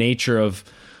 This is the nature of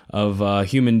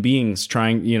human beings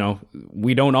trying,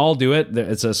 we don't all do it.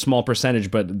 It's a small percentage,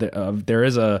 but there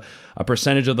is a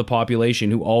percentage of the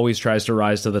population who always tries to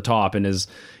rise to the top and is,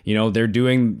 they're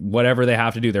doing whatever they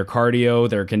have to do. Their cardio,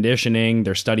 their conditioning,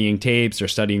 they're studying tapes, they're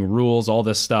studying rules, all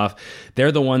this stuff.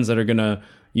 They're the ones that are going to,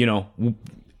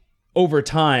 over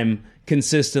time,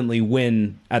 consistently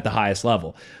win at the highest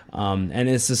level. And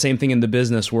it's the same thing in the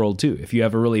business world too. If you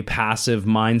have a really passive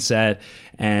mindset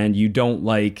and you don't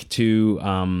like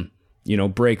to,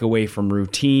 break away from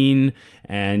routine,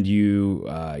 and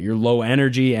you're low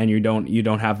energy, and you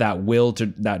don't have that will to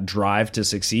that drive to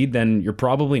succeed, then you're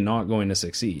probably not going to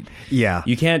succeed. Yeah.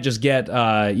 You can't just get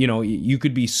you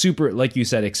could be super, like you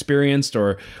said, experienced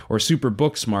or super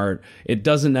book smart. It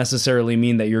doesn't necessarily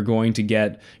mean that you're going to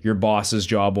get your boss's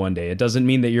job one day. It doesn't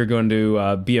mean that you're going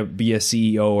to be a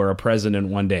CEO or a president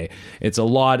one day. It's a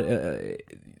lot.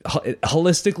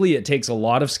 Holistically, it takes a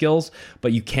lot of skills,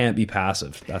 but you can't be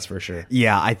passive. That's for sure.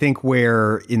 Yeah, I think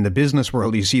where in the business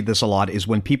world you see this a lot is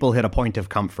when people hit a point of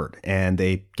comfort and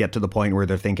they get to the point where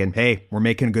they're thinking, hey, we're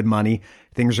making good money,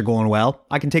 things are going well,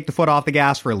 I can take the foot off the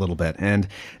gas for a little bit. And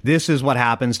this is what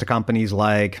happens to companies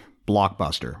like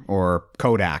Blockbuster or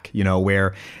Kodak,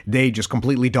 where they just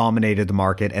completely dominated the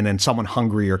market, and then someone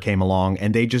hungrier came along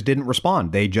and they just didn't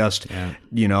respond. They just,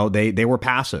 they were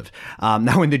passive.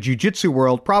 Now in the jiu-jitsu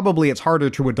world, probably it's harder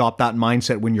to adopt that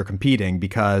mindset when you're competing,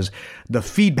 because the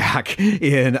feedback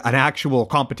in an actual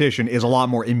competition is a lot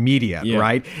more immediate,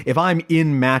 right? If I'm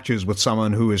in matches with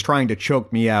someone who is trying to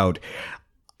choke me out,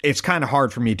 it's kind of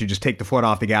hard for me to just take the foot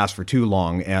off the gas for too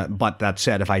long. But that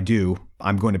said, if I do,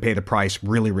 I'm going to pay the price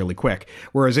really, really quick.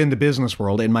 Whereas in the business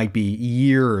world, it might be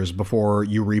years before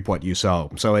you reap what you sow.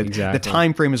 So the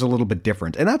time frame is a little bit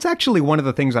different. And that's actually one of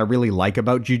the things I really like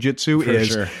about jiu-jitsu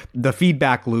is the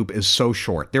feedback loop is so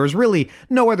short. There is really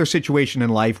no other situation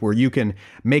in life where you can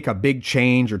make a big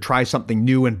change or try something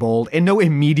new and bold and know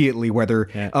immediately whether,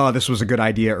 this was a good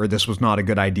idea or this was not a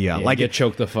good idea. Like get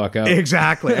choked the fuck out.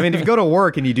 Exactly. I mean, if you go to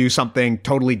work and you do something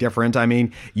totally different, I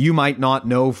mean, you might not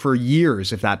know for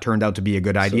years if that turned out to be a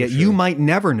good idea. So you might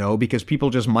never know because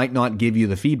people just might not give you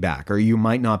the feedback, or you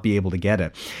might not be able to get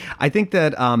it. I think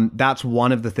that that's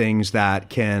one of the things that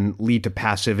can lead to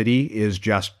passivity, is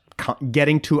just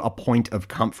getting to a point of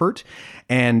comfort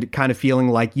and kind of feeling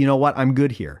like, you know what, I'm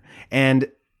good here. And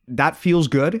that feels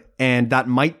good, and that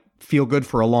might feel good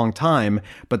for a long time.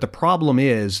 But the problem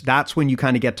is that's when you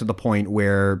kind of get to the point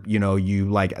where, you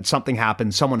like something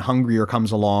happens, someone hungrier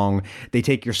comes along, they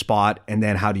take your spot, and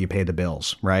then how do you pay the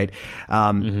bills, right?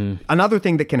 Another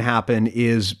thing that can happen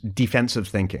is defensive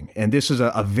thinking. And this is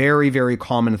a very, very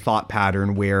common thought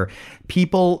pattern where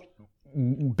people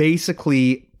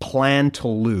basically plan to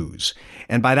lose.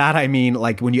 And by that, I mean,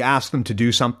 like when you ask them to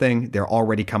do something, they're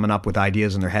already coming up with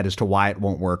ideas in their head as to why it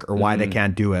won't work or why they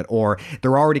can't do it. Or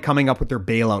they're already coming up with their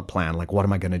bailout plan. Like, what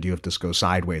am I going to do if this goes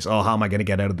sideways? Oh, how am I going to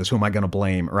get out of this? Who am I going to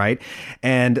blame? Right.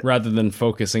 And rather than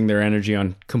focusing their energy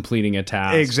on completing a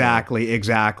task.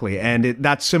 Exactly. And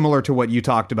that's similar to what you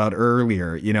talked about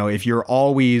earlier. If you're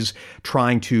always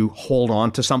trying to hold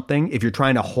on to something, if you're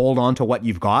trying to hold on to what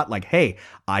you've got, like, hey,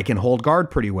 I can hold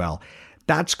guard pretty well.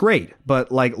 That's great.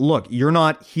 But like, look, you're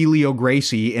not Helio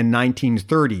Gracie in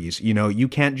 1930s. You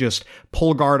can't just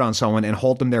pull guard on someone and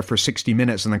hold them there for 60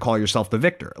 minutes and then call yourself the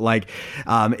victor. Like,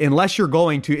 unless you're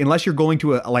going to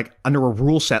under a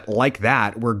rule set like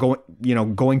that, we're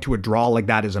going to a draw like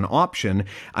that is an option.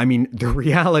 I mean, the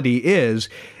reality is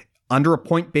under a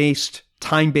point-based,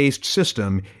 time-based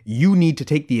system, you need to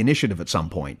take the initiative at some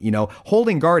point.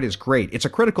 Holding guard is great. It's a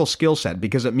critical skill set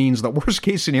because it means the worst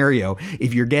case scenario,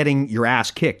 if you're getting your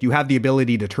ass kicked, you have the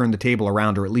ability to turn the table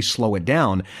around or at least slow it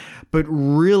down. But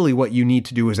really what you need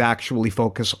to do is actually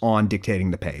focus on dictating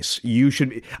the pace.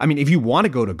 If you want to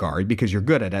go to guard because you're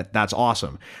good at it, that's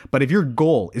awesome. But if your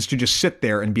goal is to just sit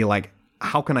there and be like,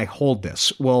 how can I hold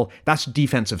this? Well, that's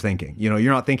defensive thinking.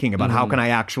 You're not thinking about how can I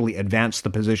actually advance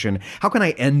the position? How can I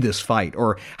end this fight?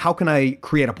 Or how can I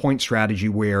create a point strategy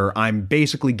where I'm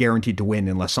basically guaranteed to win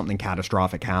unless something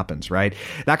catastrophic happens, right?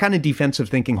 That kind of defensive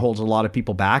thinking holds a lot of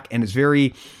people back, and it's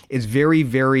very,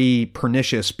 very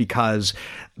pernicious because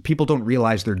people don't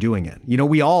realize they're doing it.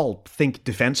 We all think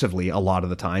defensively a lot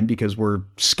of the time because we're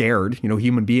scared.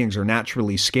 Human beings are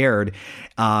naturally scared.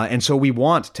 And so we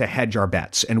want to hedge our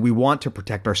bets and we want to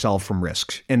protect ourselves from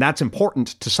risks. And that's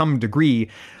important to some degree.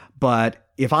 But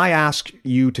if I ask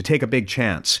you to take a big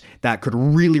chance that could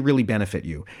really, really benefit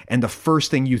you, and the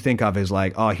first thing you think of is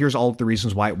like, oh, here's all of the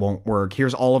reasons why it won't work.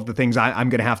 Here's all of the things I'm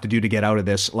going to have to do to get out of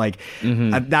this. Like,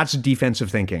 that's defensive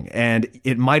thinking. And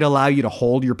it might allow you to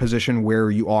hold your position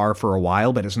where you are for a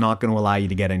while, but it's not going to allow you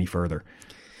to get any further.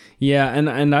 Yeah.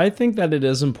 And I think that it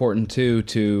is important too,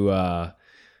 to,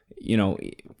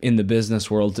 in the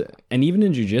business world and even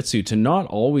in jiu-jitsu, to not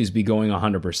always be going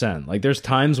 100%. Like there's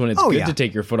times when it's good to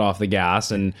take your foot off the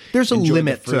gas and there's a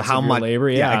limit to how much labor.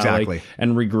 Yeah, exactly.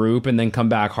 And regroup and then come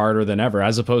back harder than ever,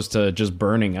 as opposed to just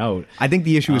burning out. I think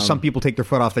the issue is some people take their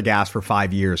foot off the gas for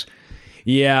 5 years.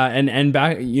 Yeah. And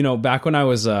back when I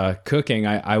was cooking,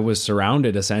 I was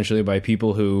surrounded essentially by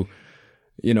people who,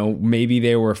 maybe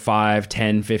they were 5,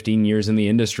 10, 15 years in the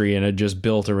industry and had just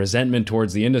built a resentment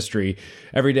towards the industry.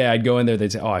 Every day I'd go in there,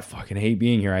 they'd say, oh, I fucking hate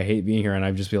being here. I hate being here. And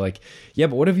I'd just be like, yeah,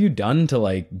 but what have you done to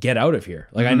like get out of here?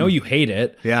 Like, I know you hate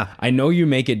it. Yeah. I know you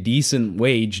make a decent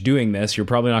wage doing this. You're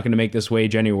probably not going to make this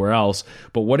wage anywhere else.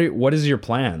 But what is your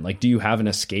plan? Like, do you have an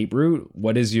escape route?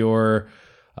 What is your...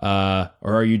 or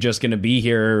are you just going to be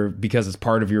here because it's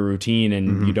part of your routine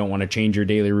and you don't want to change your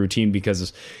daily routine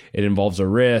because it involves a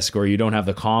risk, or you don't have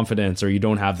the confidence, or you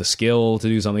don't have the skill to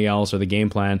do something else, or the game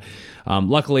plan?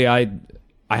 Luckily, I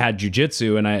had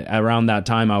jujitsu, and around that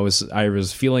time I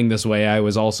was feeling this way. I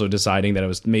was also deciding that it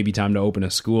was maybe time to open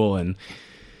a school and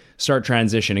start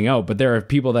transitioning out. But there are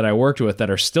people that I worked with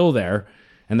that are still there,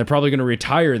 and they're probably going to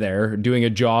retire there doing a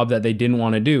job that they didn't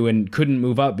want to do and couldn't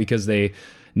move up because they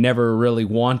never really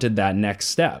wanted that next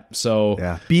step.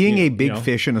 So being a big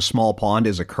fish in a small pond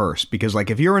is a curse, because like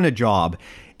if you're in a job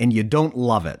and you don't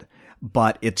love it,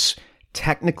 but it's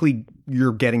technically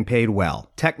you're getting paid well,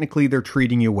 technically they're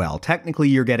treating you well, technically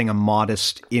you're getting a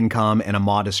modest income and a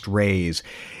modest raise,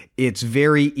 it's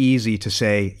very easy to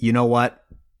say, you know what?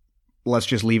 Let's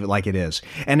just leave it like it is.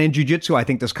 And in jiu-jitsu, I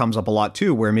think this comes up a lot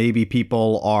too, where maybe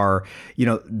people are,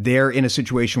 they're in a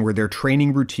situation where their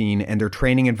training routine and their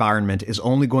training environment is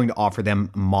only going to offer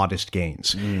them modest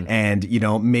gains. And,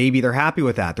 maybe they're happy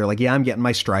with that. They're like, yeah, I'm getting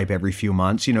my stripe every few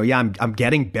months. I'm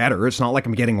getting better. It's not like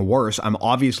I'm getting worse. I'm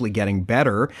obviously getting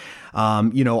better.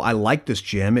 I like this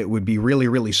gym. It would be really,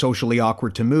 really socially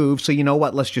awkward to move. So you know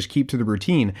what? Let's just keep to the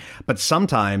routine. But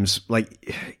sometimes,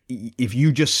 like, if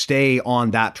you just stay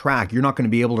on that track, you're not going to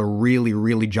be able to really,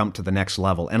 really jump to the next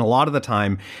level. And a lot of the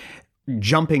time,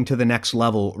 jumping to the next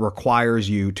level requires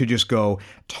you to just go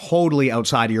totally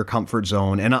outside of your comfort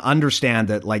zone and understand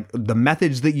that like the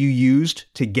methods that you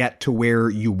used to get to where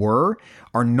you were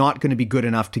are not going to be good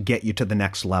enough to get you to the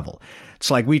next level. It's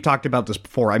like we talked about this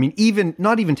before. I mean,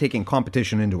 not even taking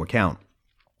competition into account,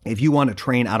 if you want to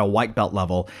train at a white belt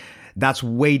level, that's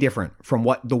way different from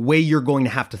the way you're going to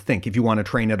have to think if you want to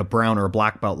train at a brown or a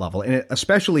black belt level. And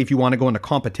especially if you want to go into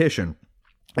competition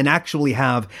and actually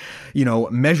have,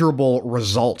 measurable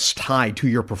results tied to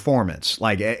your performance,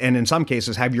 and in some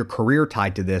cases have your career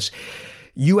tied to this,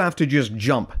 you have to just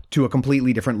jump to a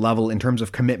completely different level in terms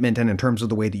of commitment and in terms of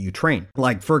the way that you train.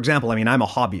 Like, for example, I'm a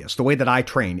hobbyist. The way that I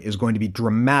train is going to be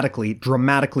dramatically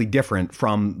different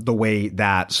from the way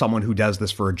that someone who does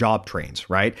this for a job trains,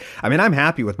 right? I'm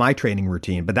happy with my training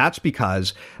routine, but that's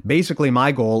because basically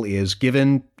my goal is,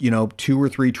 given, 2 or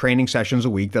 3 training sessions a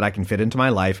week that I can fit into my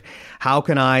life, how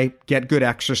can I get good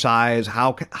exercise?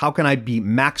 How can I be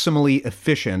maximally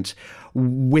efficient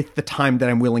with the time that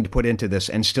I'm willing to put into this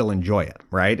and still enjoy it,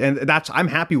 right? And I'm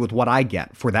happy with what I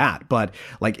get for that. But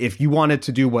like, if you wanted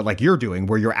to do what like you're doing,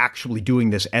 where you're actually doing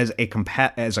this as a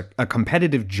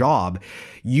competitive job,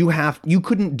 you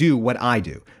couldn't do what I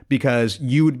do, because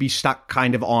you would be stuck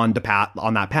kind of on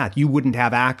that path. You wouldn't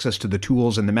have access to the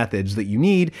tools and the methods that you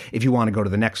need if you want to go to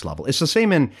the next level. It's the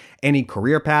same in any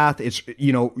career path. It's,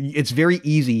 it's very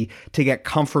easy to get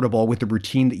comfortable with the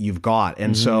routine that you've got.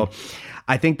 And so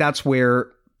I think that's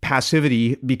where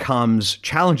passivity becomes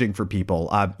challenging for people.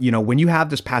 When you have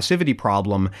this passivity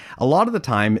problem, a lot of the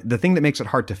time, the thing that makes it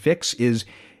hard to fix is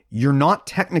you're not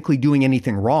technically doing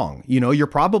anything wrong. You're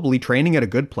probably training at a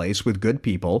good place with good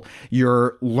people.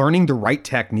 You're learning the right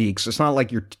techniques. It's not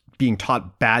like you're being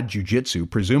taught bad jujitsu,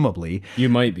 presumably. You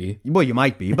might be. Well, you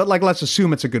might be, but like, let's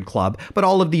assume it's a good club. But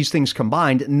all of these things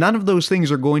combined, none of those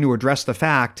things are going to address the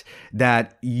fact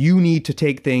that you need to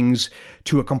take things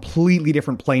to a completely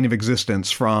different plane of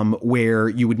existence from where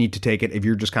you would need to take it if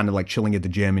you're just kind of like chilling at the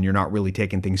gym and you're not really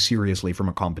taking things seriously from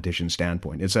a competition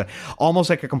standpoint. It's almost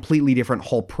like a completely different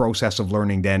whole process of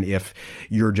learning than if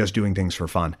you're just doing things for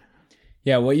fun.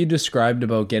 Yeah, what you described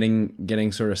about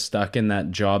getting sort of stuck in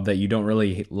that job that you don't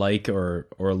really like or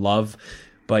love,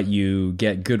 but you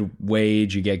get good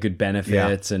wage, you get good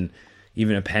benefits, and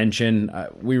even a pension.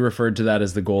 We referred to that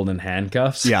as the golden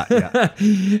handcuffs. Yeah.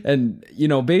 And,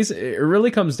 basically, it really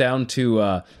comes down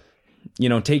to,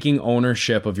 taking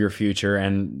ownership of your future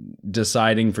and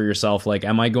deciding for yourself, like,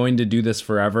 am I going to do this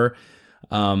forever?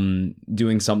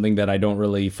 Doing something that I don't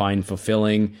really find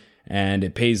fulfilling, and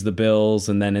it pays the bills,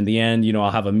 and then in the end, I'll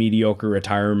have a mediocre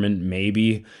retirement,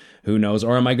 maybe, who knows?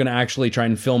 Or am I going to actually try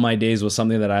and fill my days with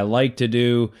something that I like to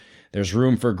do? There's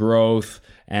room for growth,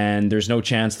 and there's no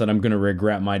chance that I'm going to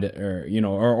regret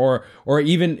or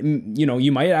even,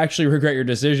 you might actually regret your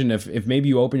decision if maybe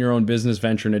you open your own business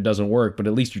venture and it doesn't work, but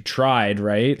at least you tried,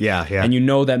 right? Yeah. And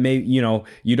that maybe,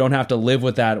 you don't have to live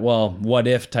with that, well, what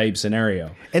if type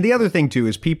scenario. And the other thing too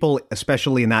is people,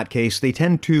 especially in that case, they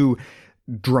tend to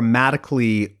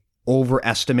dramatically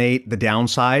overestimate the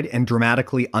downside and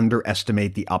dramatically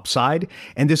underestimate the upside.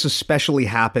 And this especially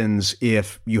happens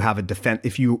if you have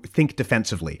if you think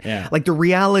defensively. Yeah. Like the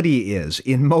reality is,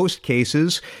 in most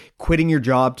cases, quitting your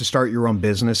job to start your own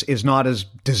business is not as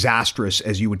disastrous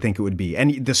as you would think it would be.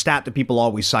 And the stat that people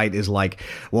always cite is like,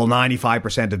 well,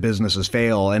 95% of businesses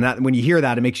fail. And that, when you hear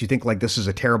that, it makes you think like this is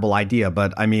a terrible idea.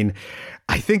 But I mean,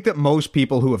 I think that most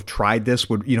people who have tried this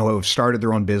would, who have started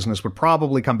their own business would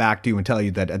probably come back to you and tell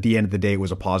you that at the end of the day, it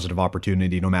was a positive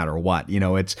opportunity no matter what.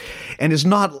 It's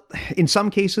not, in some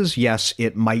cases, yes,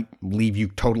 it might leave you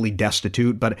totally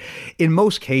destitute, but in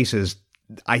most cases,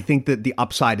 I think that the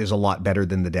upside is a lot better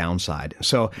than the downside.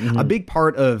 So a big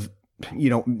part of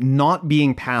not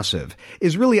being passive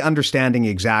is really understanding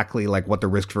exactly like what the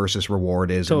risk versus reward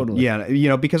is. Totally.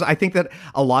 And, because I think that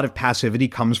a lot of passivity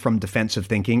comes from defensive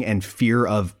thinking and fear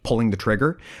of pulling the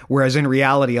trigger. Whereas in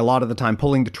reality, a lot of the time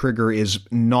pulling the trigger is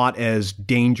not as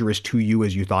dangerous to you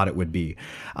as you thought it would be.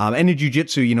 And in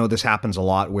jiu-jitsu, this happens a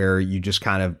lot where you just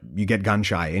you get gun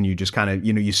shy and you just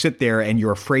you sit there and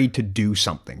you're afraid to do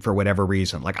something for whatever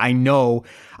reason. Like I know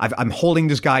I'm holding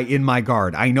this guy in my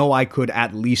guard. I know I could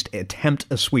at least attempt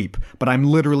a sweep, but I'm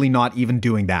literally not even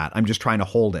doing that. I'm just trying to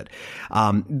hold it.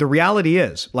 The reality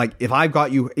is, like, if I've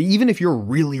got you, even if you're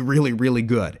really, really, really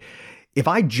good, if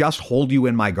I just hold you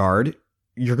in my guard,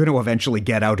 you're going to eventually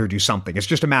get out or do something. It's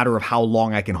just a matter of how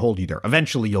long I can hold you there.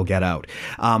 Eventually you'll get out.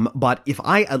 But if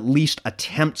I at least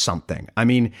attempt something, I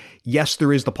mean, yes,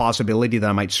 there is the possibility that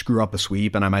I might screw up a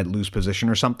sweep and I might lose position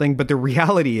or something. But the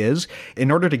reality is,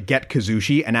 in order to get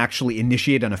Kazushi and actually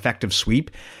initiate an effective sweep,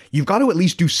 you've got to at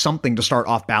least do something to start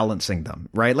off balancing them,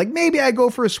 right? Like maybe I go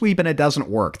for a sweep and it doesn't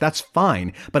work. That's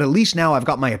fine. But at least now I've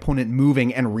got my opponent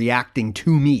moving and reacting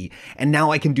to me. And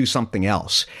now I can do something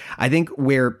else. I think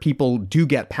where people do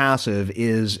get passive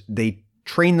is they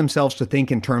train themselves to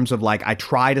think in terms of like, I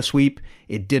tried a sweep,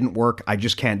 it didn't work, I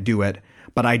just can't do it,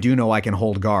 but I do know I can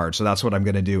hold guard, so that's what I'm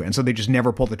going to do. And so they just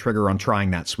never pull the trigger on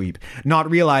trying that sweep, not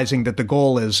realizing that the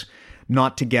goal is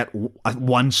not to get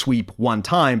one sweep one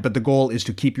time, but the goal is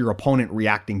to keep your opponent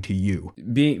reacting to you.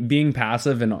 Being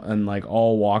passive in like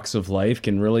all walks of life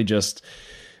can really just,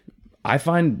 I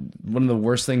find one of the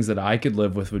worst things that I could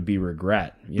live with would be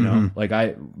regret. Like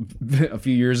a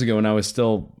few years ago when I was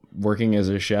still working as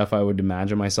a chef, I would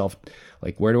imagine myself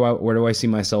like, where do I see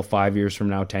myself 5 years from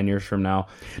now, 10 years from now?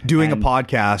 Doing a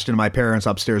podcast in my parents'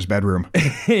 upstairs bedroom.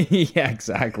 Yeah,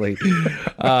 exactly.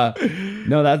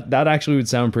 No, that actually would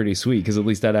sound pretty sweet because at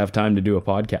least I'd have time to do a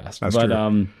podcast. That's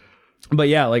true. But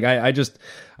yeah, like I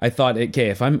thought, okay,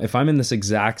 if I'm in this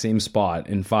exact same spot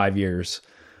in 5 years,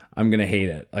 I'm going to hate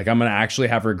it. Like I'm going to actually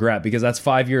have regret because that's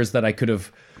 5 years that I could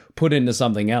have put into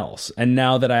something else. And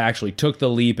now that I actually took the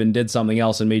leap and did something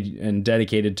else and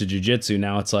dedicated to jiu-jitsu,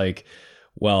 now it's like,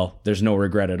 well, there's no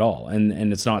regret at all. And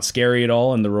it's not scary at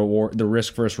all. And the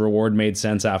risk versus reward made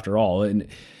sense after all. And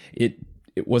it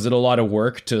was a lot of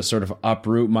work to sort of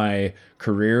uproot my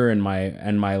career and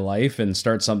my life and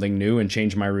start something new and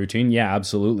change my routine. Yeah,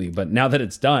 absolutely. But now that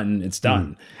it's done, it's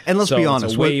done. And let's be honest,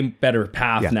 it's a way better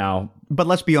path now. But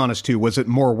let's be honest too. Was it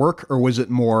more work or was it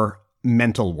more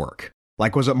mental work?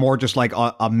 Like, was it more just like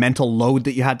a mental load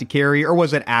that you had to carry, or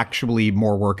was it actually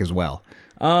more work as well?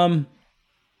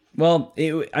 Well,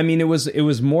 it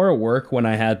was more work when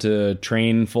I had to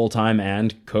train full time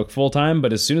and cook full time.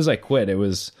 But as soon as I quit, it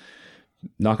was,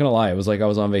 not gonna lie, it was like I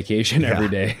was on vacation every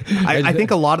day. I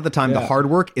think a lot of the time the hard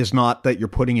work is not that you're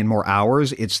putting in more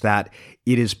hours; it's that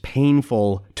it is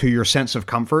painful to your sense of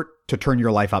comfort to turn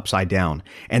your life upside down,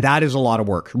 and that is a lot of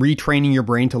work. Retraining your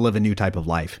brain to live a new type of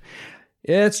life.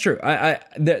 Yeah, it's true.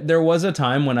 There was a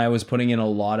time when I was putting in a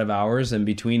lot of hours, and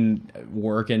between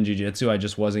work and jiu-jitsu, I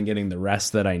just wasn't getting the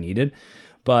rest that I needed.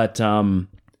 But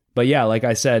yeah, like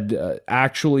I said,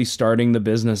 actually starting the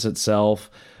business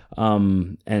itself,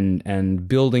 and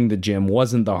building the gym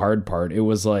wasn't the hard part. It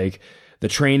was like the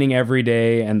training every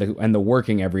day and the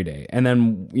working every day. And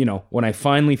then, when I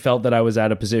finally felt that I was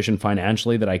at a position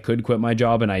financially that I could quit my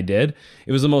job, and I did,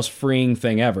 it was the most freeing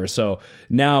thing ever. So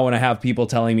now when I have people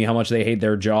telling me how much they hate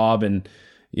their job and,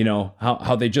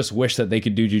 how they just wish that they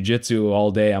could do jiu-jitsu all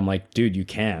day, I'm like, dude, you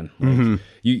can. Like,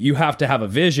 you have to have a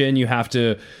vision. You have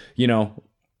to,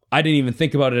 I didn't even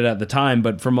think about it at the time,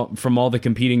 but from all the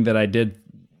competing that I did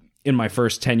in my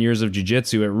first 10 years of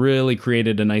jiu-jitsu, it really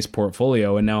created a nice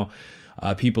portfolio. And now,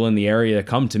 people in the area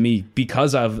come to me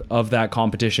because of that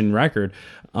competition record.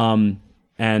 And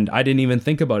I didn't even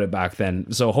think about it back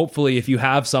then. So hopefully if you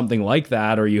have something like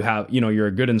that, or you have, you're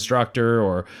a good instructor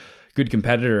or good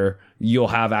competitor, you'll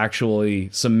have actually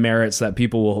some merits that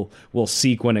people will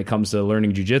seek when it comes to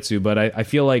learning jiu-jitsu. But I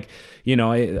feel like,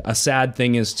 a sad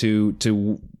thing is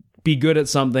to be good at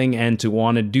something and to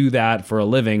want to do that for a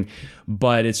living,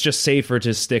 but it's just safer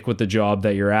to stick with the job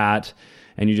that you're at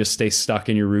and you just stay stuck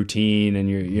in your routine and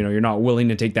you're not willing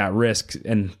to take that risk.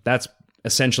 And that's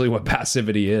essentially what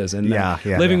passivity is. And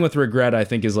living with regret, I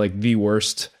think, is like the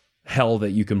worst hell that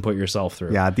you can put yourself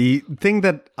through. Yeah, the thing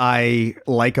that I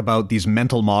like about these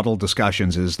mental model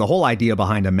discussions is the whole idea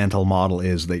behind a mental model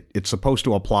is that it's supposed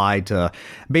to apply to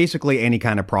basically any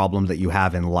kind of problem that you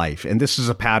have in life. And this is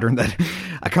a pattern that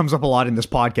comes up a lot in this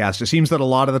podcast. It seems that a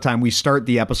lot of the time we start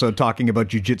the episode talking about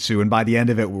jiu-jitsu, and by the end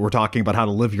of it, we're talking about how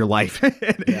to live your life.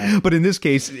 But in this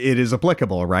case, it is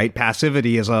applicable, right?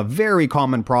 Passivity is a very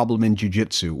common problem in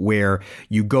jiu-jitsu where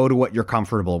you go to what you're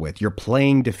comfortable with. You're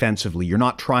playing defensively. You're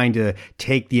not trying to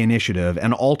take the initiative.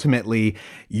 And ultimately,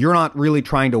 you're not really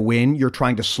trying to win. You're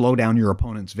trying to slow down your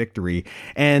opponent's victory.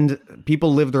 And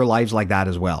people live their lives like that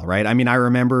as well, right? I mean, I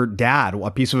remember Dad, a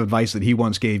piece of advice that he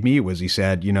once gave me was he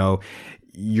said,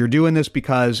 you're doing this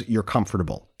because you're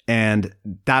comfortable. And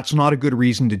that's not a good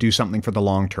reason to do something for the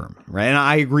long term, right? And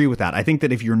I agree with that. I think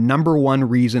that if your number one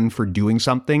reason for doing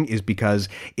something is because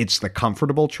it's the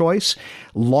comfortable choice,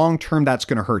 long term, that's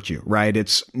going to hurt you, right?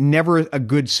 It's never a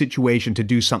good situation to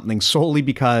do something solely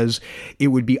because it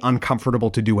would be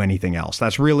uncomfortable to do anything else.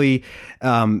 That's really,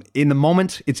 in the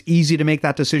moment, it's easy to make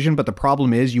that decision, but the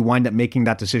problem is you wind up making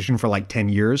that decision for like 10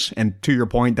 years. And to your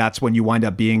point, that's when you wind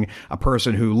up being a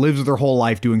person who lives their whole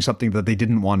life doing something that they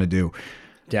didn't want to do.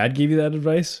 Dad gave you that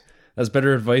advice? That's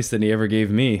better advice than he ever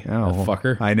gave me. Oh, that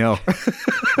fucker. I know.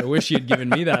 I wish he had given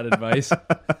me that advice.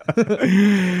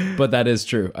 But that is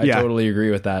true. I totally agree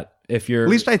with that. If you're, at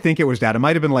least I think it was Dad. It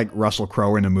might have been like Russell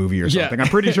Crowe in a movie or something. I'm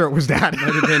pretty sure it was Dad.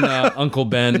 Might have been Uncle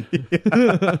Ben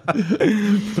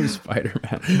from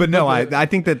Spider-Man. But no, I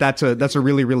think that's a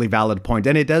really, really valid point.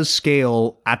 And it does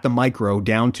scale at the micro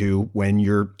down to when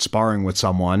you're sparring with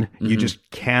someone, you just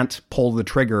can't pull the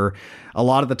trigger. A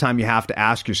lot of the time you have to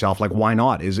ask yourself, like, why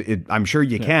not? I'm sure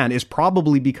you can. It's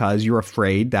probably because you're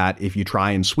afraid that if you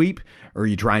try and sweep or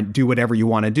you try and do whatever you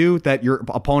want to do, that your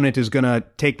opponent is going to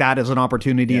take that as an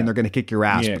opportunity and they're going to kick your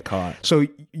ass. You get caught. So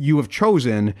you have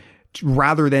chosen,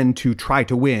 rather than to try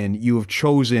to win, you have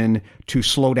chosen to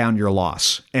slow down your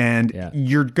loss. And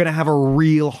you're going to have a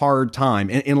real hard time,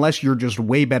 unless you're just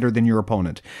way better than your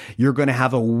opponent. You're going to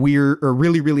have a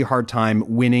really, really hard time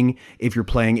winning if you're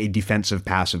playing a defensive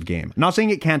passive game. I'm not saying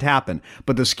it can't happen,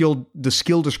 but the skill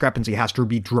discrepancy has to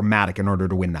be dramatic in order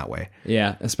to win that way.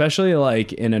 Yeah, especially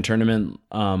like in a tournament,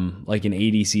 like an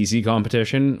ADCC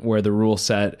competition where the rule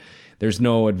set, there's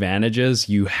no advantages.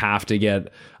 You have to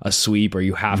get a sweep or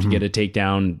you have to get a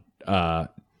takedown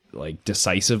like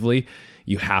decisively.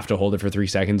 You have to hold it for 3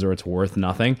 seconds or it's worth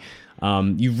nothing.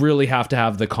 You really have to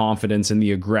have the confidence and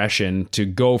the aggression to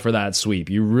go for that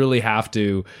sweep. You really have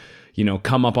to,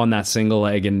 come up on that single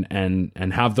leg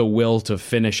and have the will to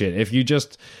finish it. If you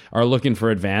just are looking for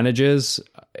advantages,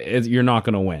 you're not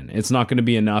going to win. It's not going to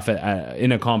be enough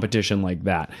in a competition like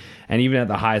that. And even at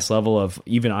the highest level of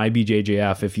even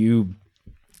IBJJF, if you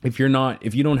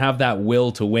don't have that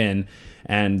will to win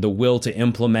and the will to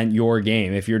implement your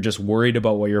game, if you're just worried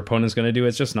about what your opponent's going to do,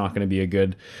 it's just not going to be a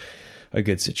good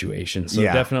situation. So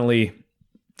definitely.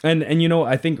 And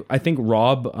I think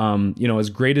Rob, as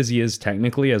great as he is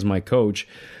technically as my coach,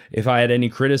 if I had any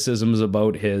criticisms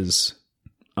about his,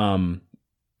 him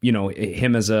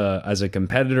as a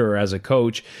competitor or as a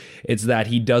coach, it's that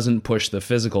he doesn't push the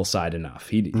physical side enough.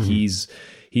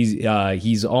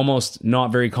 He's almost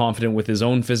not very confident with his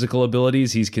own physical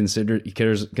abilities. He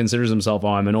considers himself,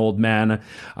 I'm an old man,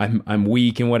 I'm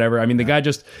weak and whatever. I mean, the guy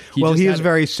he is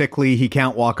very sickly. He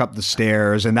can't walk up the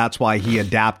stairs, and that's why he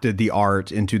adapted the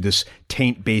art into this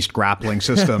taint-based grappling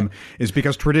system. Is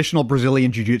because traditional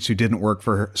Brazilian jiu-jitsu didn't work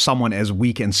for someone as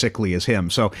weak and sickly as him.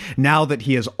 So now that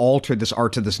he has altered this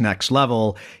art to this next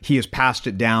level, he has passed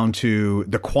it down to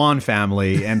the Kwan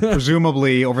family, and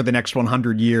presumably over the next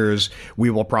 100 years, we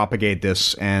will propagate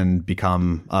this and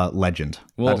become a legend.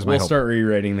 We'll start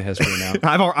rewriting the history now.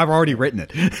 I've already written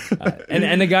it.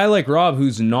 And a guy like Rob,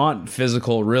 who's not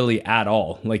physical really at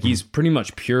all, like he's pretty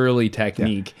much purely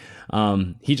technique.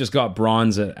 He just got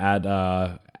bronze at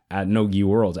Nogi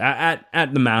Worlds at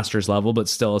the Masters level, but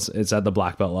still it's at the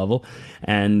black belt level.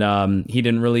 And he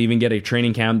didn't really even get a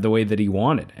training camp the way that he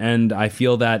wanted. And I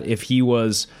feel that if he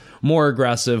was more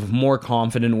aggressive, more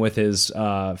confident with his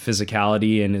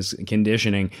physicality and his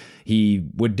conditioning, he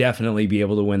would definitely be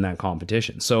able to win that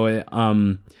competition. So,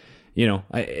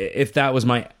 if that was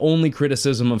my only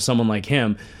criticism of someone like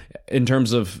him in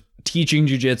terms of teaching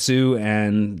jiu-jitsu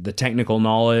and the technical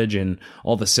knowledge and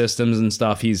all the systems and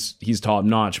stuff, he's top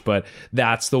notch, but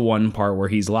that's the one part where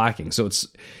he's lacking. So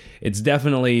it's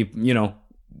definitely,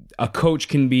 a coach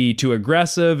can be too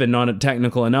aggressive and not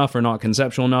technical enough or not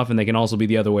conceptual enough, and they can also be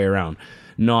the other way around,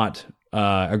 not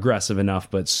aggressive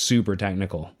enough but super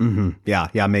technical.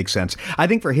 Yeah, makes sense. I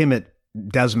think for him it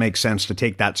does make sense to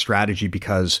take that strategy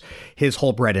because his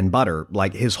whole bread and butter,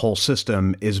 like his whole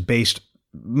system, is based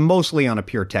mostly on a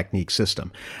pure technique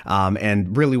system.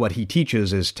 And really what he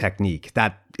teaches is technique.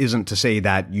 That isn't to say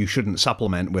that you shouldn't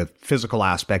supplement with physical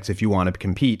aspects if you want to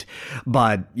compete.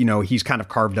 But, he's kind of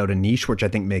carved out a niche, which I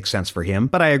think makes sense for him.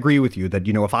 But I agree with you that,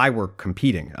 if I were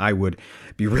competing, I would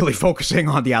be really focusing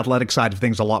on the athletic side of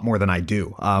things a lot more than I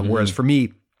do. Whereas for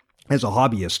me, as a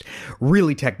hobbyist,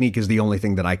 really technique is the only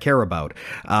thing that I care about.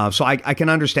 So I can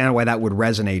understand why that would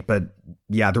resonate. But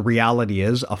yeah, the reality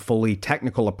is a fully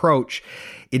technical approach,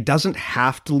 it doesn't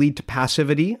have to lead to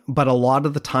passivity, but a lot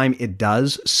of the time it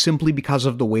does simply because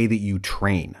of the way that you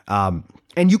train.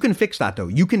 And you can fix that, though.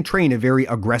 You can train a very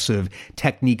aggressive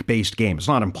technique-based game. It's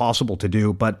not impossible to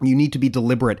do, but you need to be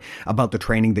deliberate about the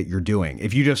training that you're doing.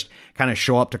 If you just kind of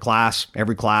show up to class,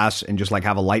 every class, and just like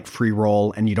have a light free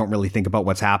roll and you don't really think about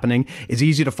what's happening, it's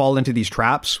easy to fall into these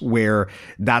traps where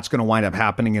that's going to wind up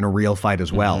happening in a real fight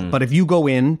as well. But if you go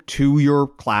in to your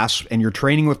class and you're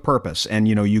training with purpose, and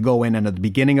you go in and at the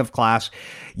beginning of class,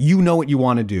 you know what you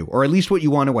want to do, or at least what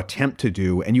you want to attempt to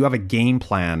do, and you have a game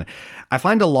plan, I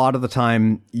find a lot of the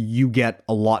time you get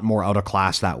a lot more out of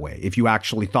class that way. If you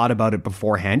actually thought about it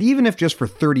beforehand, even if just for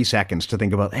 30 seconds to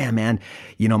think about, hey man,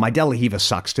 my De La Riva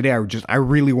sucks today. I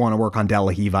really want to work on De La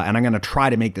Riva and I'm going to try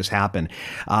to make this happen.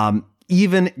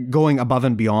 Even going above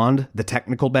and beyond the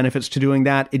technical benefits to doing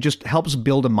that, it just helps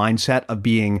build a mindset of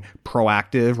being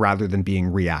proactive rather than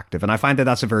being reactive. And I find that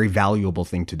that's a very valuable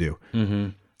thing to do. Mm-hmm.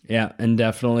 Yeah. And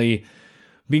definitely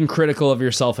being critical of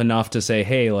yourself enough to say,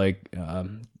 hey,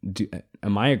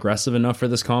 am I aggressive enough for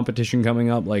this competition coming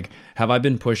up? Like, have I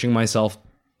been pushing myself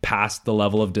past the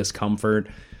level of discomfort?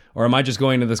 Or am I just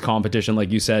going to this competition,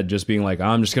 like you said, just being like,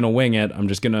 I'm just going to wing it.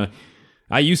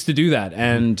 I used to do that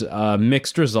and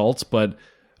mixed results. But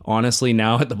honestly,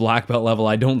 now at the black belt level,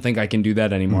 I don't think I can do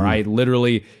that anymore. I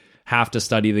literally have to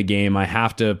study the game. I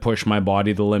have to push my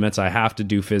body to the limits. I have to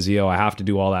do physio. I have to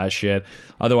do all that shit.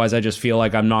 Otherwise, I just feel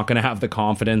like I'm not going to have the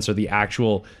confidence or the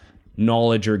actual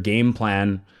knowledge or game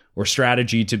plan or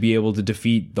strategy to be able to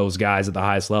defeat those guys at the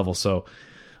highest level. So,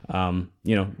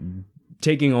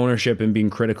 taking ownership and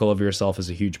being critical of yourself is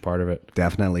a huge part of it.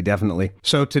 Definitely.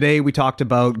 So today we talked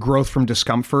about growth from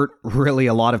discomfort. Really,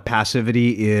 a lot of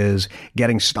passivity is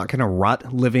getting stuck in a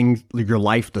rut, living your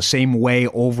life the same way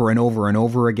over and over and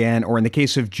over again. Or in the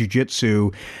case of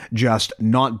jiu-jitsu, just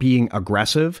not being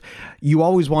aggressive. You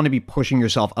always want to be pushing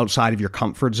yourself outside of your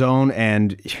comfort zone.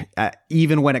 And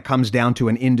even when it comes down to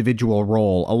an individual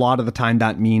role, a lot of the time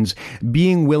that means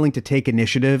being willing to take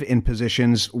initiative in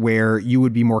positions where you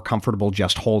would be more comfortable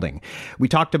just holding. We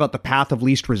talked about the path of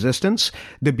least resistance.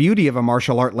 The beauty of a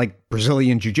martial art like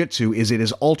Brazilian Jiu-Jitsu is it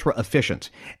is ultra efficient.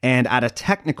 And at a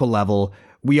technical level,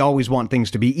 we always want things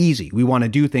to be easy. We want to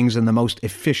do things in the most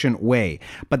efficient way.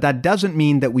 But that doesn't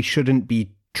mean that we shouldn't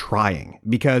be trying.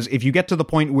 Because if you get to the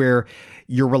point where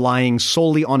you're relying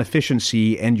solely on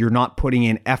efficiency and you're not putting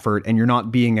in effort and you're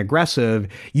not being aggressive,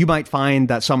 you might find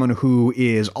that someone who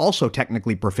is also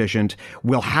technically proficient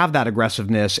will have that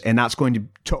aggressiveness, and that's going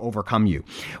to overcome you.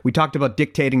 We talked about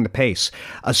dictating the pace,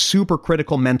 a super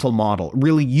critical mental model.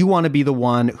 Really, you want to be the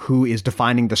one who is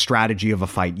defining the strategy of a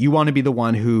fight. You want to be the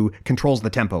one who controls the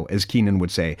tempo, as Keenan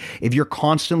would say. If you're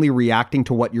constantly reacting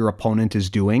to what your opponent is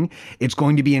doing, it's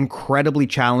going to be incredibly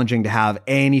challenging to have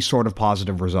any sort of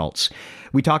positive results.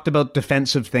 We talked about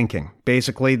defensive thinking.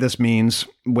 Basically, this means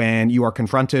when you are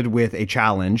confronted with a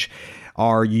challenge,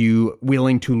 are you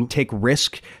willing to take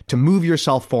risk to move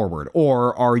yourself forward?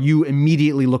 Or are you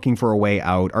immediately looking for a way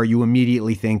out? Are you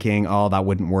immediately thinking, oh, that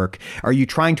wouldn't work? Are you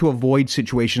trying to avoid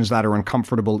situations that are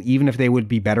uncomfortable, even if they would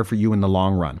be better for you in the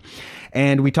long run?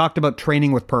 And we talked about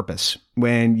training with purpose.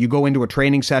 When you go into a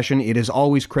training session, it is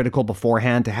always critical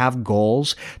beforehand to have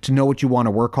goals, to know what you want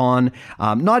to work on,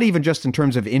 not even just in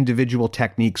terms of individual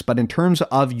techniques, but in terms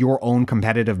of your own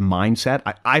competitive mindset.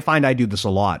 I find I do this a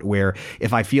lot, where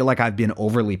if I feel like I've been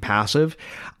overly passive,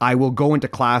 I will go into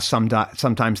class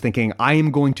sometimes thinking, I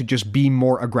am going to just be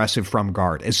more aggressive from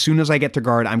guard. As soon as I get to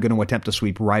guard, I'm going to attempt to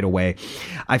sweep right away.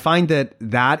 I find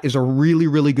that is a really,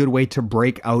 really good way to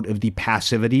break out of the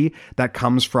passivity that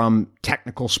comes from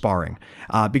technical sparring.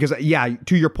 Because,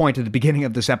 to your point at the beginning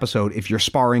of this episode, if you're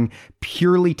sparring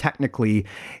purely technically,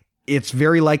 it's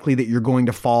very likely that you're going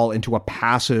to fall into a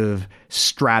passive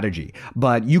strategy.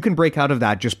 But you can break out of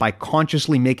that just by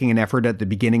consciously making an effort at the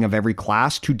beginning of every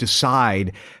class to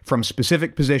decide from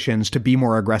specific positions to be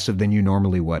more aggressive than you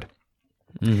normally would.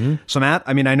 So Matt,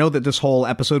 I mean, I know that this whole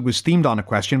episode was themed on a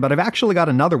question, but I've actually got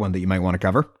another one that you might want to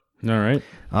cover.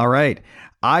 All right.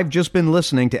 I've just been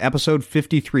listening to episode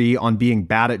 53 on being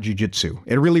bad at jiu-jitsu.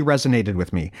 It really resonated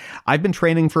with me. I've been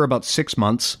training for about 6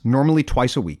 months, normally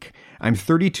twice a week. I'm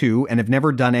 32 and have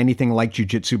never done anything like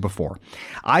jiu-jitsu before.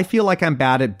 I feel like I'm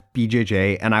bad at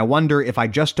BJJ, and I wonder if I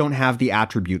just don't have the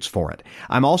attributes for it.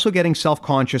 I'm also getting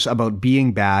self-conscious about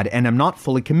being bad, and I'm not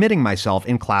fully committing myself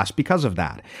in class because of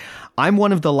that. I'm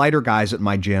one of the lighter guys at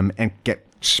my gym and get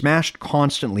smashed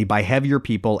constantly by heavier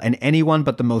people and anyone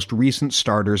but the most recent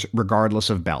starters, regardless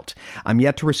of belt. I'm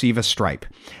yet to receive a stripe.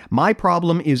 My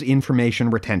problem is information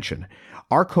retention.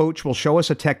 Our coach will show us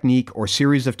a technique or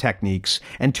series of techniques,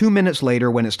 and 2 minutes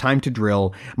later, when it's time to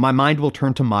drill, my mind will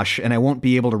turn to mush and I won't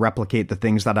be able to replicate the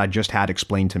things that I just had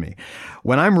explained to me.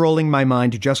 When I'm rolling, my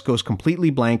mind just goes completely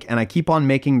blank and I keep on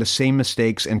making the same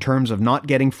mistakes in terms of not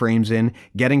getting frames in,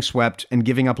 getting swept, and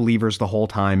giving up levers the whole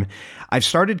time. I've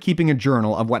started keeping a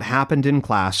journal of what happened in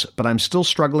class, but I'm still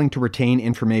struggling to retain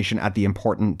information at the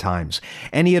important times.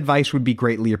 Any advice would be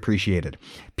greatly appreciated.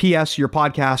 P.S. Your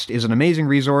podcast is an amazing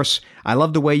resource. I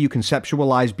love the way you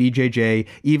conceptualize BJJ,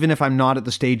 even if I'm not at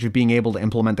the stage of being able to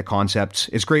implement the concepts.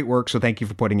 It's great work, so thank you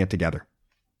for putting it together.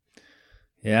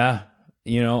 Yeah.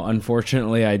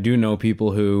 Unfortunately, I do know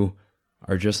people who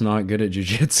are just not good at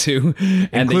jiu-jitsu.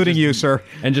 Including you, sir.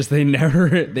 And just they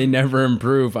never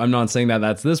improve. I'm not saying that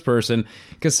that's this person,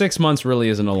 because 6 months really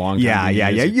isn't a long time. Yeah.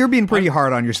 You're being pretty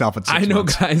hard on yourself at 6 months. I know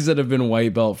guys that have been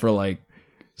white belt for like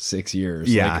 6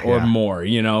 years or more,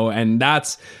 and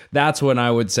that's when I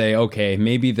would say, okay,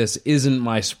 maybe this isn't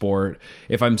my sport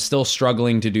if I'm still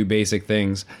struggling to do basic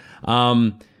things.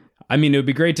 I mean, it would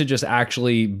be great to just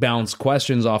actually bounce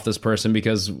questions off this person,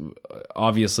 because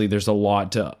obviously there's a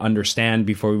lot to understand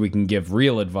before we can give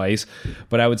real advice.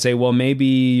 But I would say, well, maybe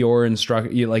your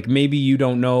maybe you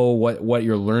don't know what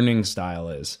your learning style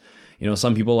is.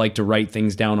 Some people like to write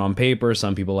things down on paper.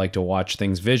 Some people like to watch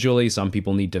things visually. Some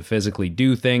people need to physically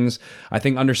do things. I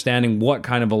think understanding what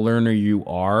kind of a learner you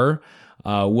are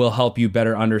will help you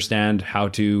better understand how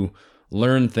to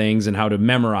learn things and how to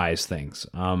memorize things.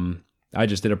 I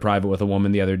just did a private with a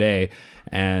woman the other day,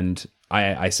 and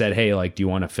I said, hey, do you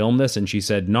want to film this? And she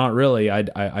said, not really.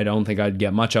 I don't think I'd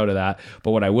get much out of that.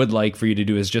 But what I would like for you to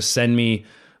do is just send me,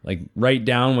 write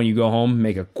down when you go home,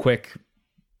 make a quick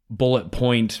bullet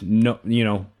point,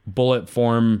 bullet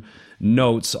form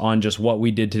notes on just what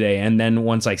we did today. And then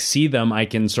once I see them, I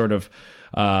can sort of,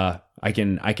 I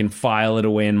can file it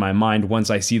away in my mind once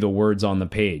I see the words on the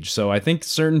page. So I think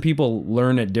certain people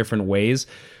learn at different ways.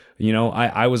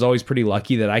 I was always pretty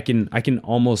lucky that I can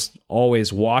almost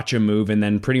always watch a move and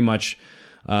then pretty much,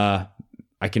 I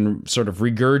can sort of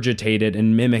regurgitate it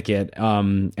and mimic it.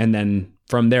 And then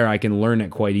from there, I can learn it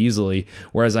quite easily.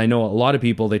 Whereas I know a lot of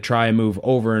people, they try a move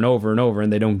over and over and over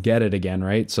and they don't get it again,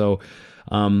 right? So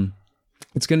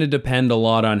it's going to depend a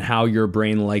lot on how your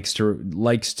brain likes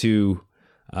to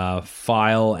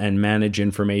file and manage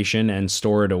information and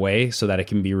store it away so that it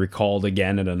can be recalled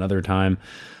again at another time.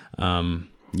 I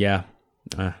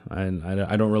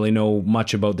don't really know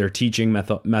much about their teaching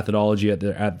methodology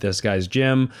at this guy's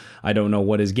gym. I don't know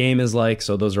what his game is like.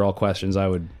 So those are all questions I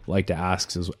would like to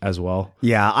ask as well.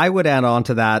 Yeah, I would add on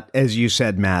to that, as you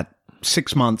said, Matt.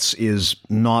 6 months is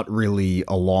not really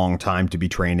a long time to be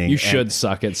training. You should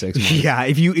suck at 6 months. Yeah,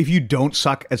 if you don't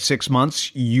suck at 6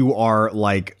 months, you are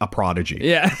like a prodigy.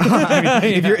 Yeah. I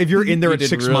mean, if you're in there at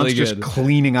 6 months just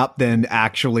cleaning up, then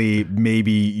actually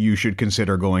maybe you should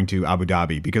consider going to Abu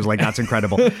Dhabi, because that's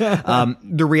incredible.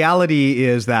 The reality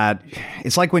is that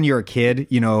it's like when you're a kid,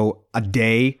 a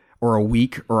day or a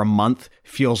week or a month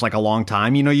feels like a long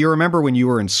time. You remember when you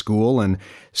were in school and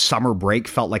summer break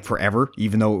felt like forever,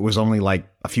 even though it was only like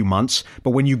a few months.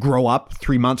 But when you grow up,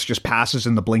 3 months just passes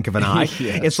in the blink of an eye.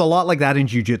 Yes. It's a lot like that in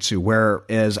jiu-jitsu,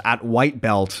 whereas at white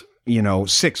belt,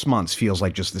 6 months feels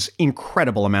like just this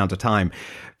incredible amount of time.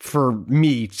 For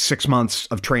me, 6 months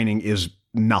of training is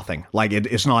nothing.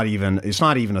 It's not even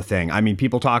a thing. I mean,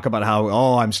 people talk about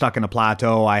how, I'm stuck in a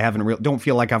plateau. I don't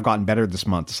feel like I've gotten better this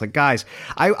month. It's like, guys,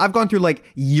 I've gone through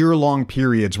year-long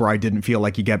periods where I didn't feel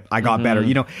like I got better.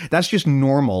 That's just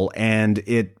normal, and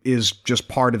it is just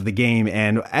part of the game.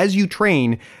 And as you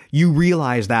train, you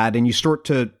realize that, and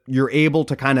you're able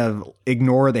to kind of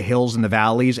ignore the hills and the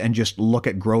valleys and just look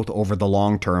at growth over the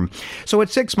long term. So at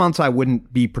 6 months, I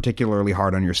wouldn't be particularly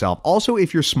hard on yourself. Also,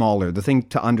 if you're smaller, the thing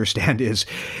to understand is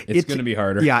it's going to be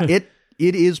harder. Yeah,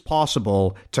 it is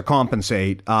possible to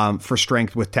compensate for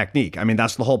strength with technique. I mean,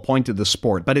 that's the whole point of the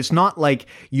sport. But it's not like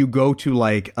you go to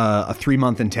like a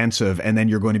 3-month intensive and then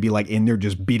you're going to be like in there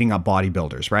just beating up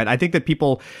bodybuilders, right? I think that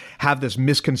people have this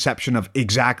misconception of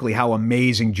exactly how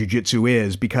amazing jiu-jitsu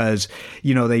is because,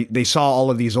 you know, they saw all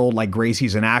of these old like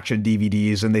Gracie's in Action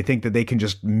DVDs and they think that they can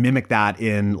just mimic that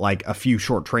in like a few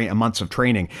short months of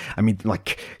training. I mean,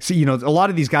 like, see, you know, a lot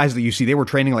of these guys that you see, they were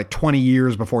training like 20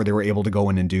 years before they were able to go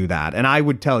in and do that. And I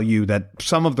would tell you that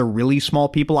some of the really small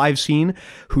people I've seen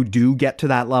who do get to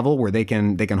that level where they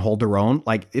can hold their own,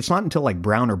 like it's not until like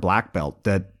brown or black belt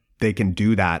that they can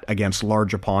do that against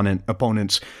large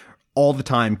opponents all the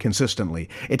time consistently.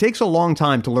 It takes a long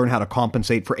time to learn how to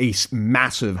compensate for a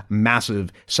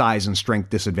massive size and strength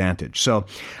disadvantage. So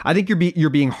I think you're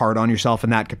being hard on yourself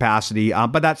in that capacity.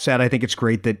 But that said, I think it's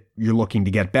great that you're looking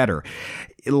to get better.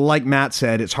 Like Matt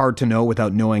said, it's hard to know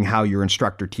without knowing how your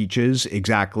instructor teaches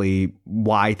exactly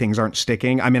why things aren't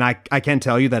sticking. I mean, I can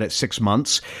tell you that at 6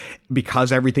 months,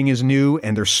 because everything is new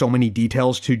and there's so many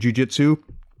details to jiu-jitsu,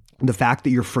 the fact that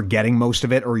you're forgetting most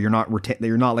of it or you're not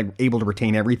like able to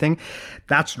retain everything,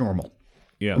 that's normal.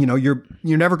 Yeah. You know, you're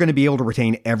never going to be able to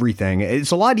retain everything. It's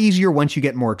a lot easier once you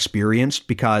get more experienced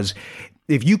because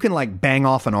if you can like bang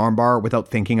off an armbar without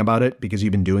thinking about it because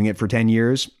you've been doing it for 10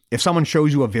 years, if someone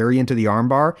shows you a variant of the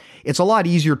armbar, it's a lot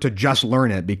easier to just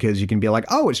learn it because you can be like,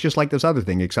 oh, it's just like this other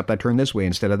thing, except I turn this way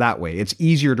instead of that way. It's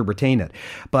easier to retain it.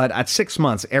 But at 6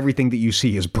 months, everything that you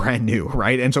see is brand new,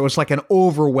 right? And so it's like an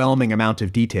overwhelming amount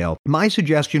of detail. My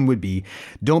suggestion would be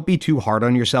don't be too hard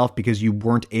on yourself because you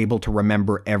weren't able to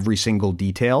remember every single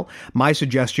detail. My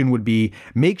suggestion would be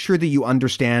make sure that you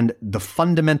understand the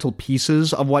fundamental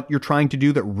pieces of what you're trying to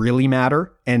do that really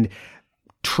matter and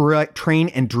train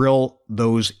and drill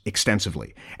those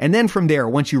extensively. And then from there,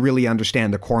 once you really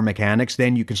understand the core mechanics,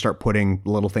 then you can start putting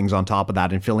little things on top of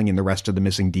that and filling in the rest of the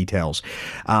missing details.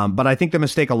 But I think the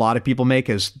mistake a lot of people make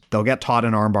is they'll get taught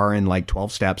an armbar in like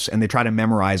 12 steps and they try to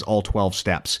memorize all 12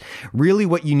 steps. Really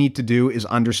what you need to do is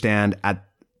understand at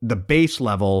the base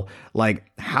level, like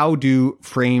how do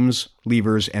frames,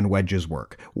 levers, and wedges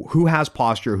work? Who has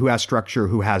posture? Who has structure?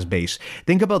 Who has base?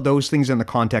 Think about those things in the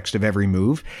context of every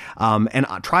move, and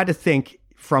try to think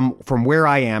from where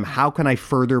I am, how can I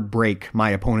further break my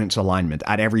opponent's alignment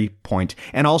at every point?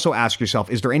 And also ask yourself,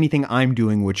 is there anything I'm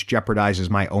doing which jeopardizes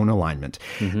my own alignment?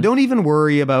 Mm-hmm. Don't even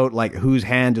worry about like whose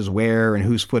hand is where and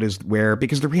whose foot is where,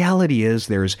 because the reality is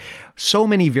there's so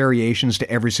many variations to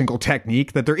every single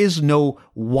technique that there is no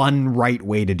one right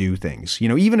way to do things. You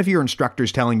know, even if your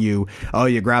instructor's telling you, oh,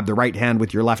 you grab the right hand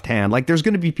with your left hand, like there's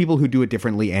going to be people who do it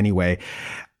differently anyway.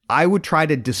 I would try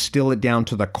to distill it down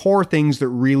to the core things that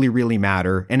really, really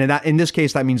matter. And in this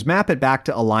case, that means map it back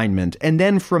to alignment. And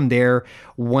then from there,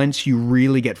 once you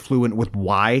really get fluent with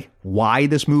why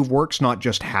this move works, not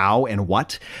just how and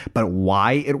what, but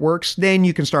why it works, then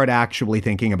you can start actually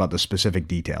thinking about the specific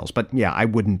details. But yeah, I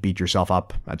wouldn't beat yourself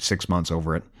up at 6 months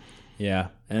over it. Yeah.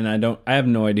 And I have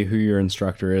no idea who your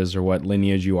instructor is or what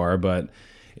lineage you are, but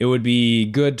it would be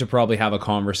good to probably have a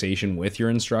conversation with your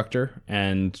instructor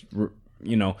and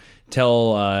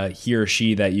tell he or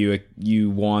she that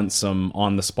you want some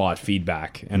on the spot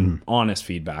feedback and honest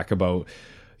feedback about,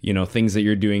 things that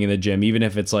you're doing in the gym, even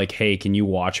if it's like, hey, can you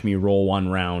watch me roll one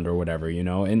round or whatever,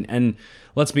 and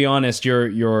let's be honest,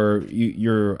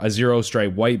 you're a zero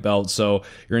stripe white belt. So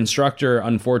your instructor,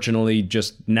 unfortunately,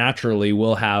 just naturally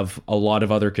will have a lot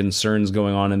of other concerns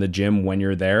going on in the gym when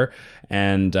you're there.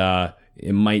 And,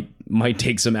 it might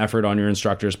take some effort on your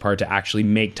instructor's part to actually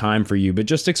make time for you, but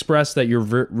just express that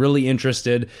you're really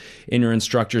interested in your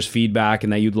instructor's feedback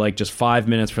and that you'd like just 5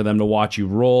 minutes for them to watch you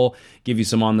roll, give you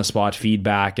some on-the-spot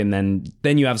feedback, and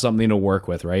then you have something to work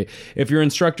with, right? If your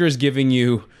instructor is giving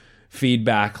you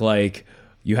feedback like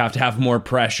you have to have more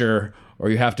pressure or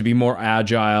you have to be more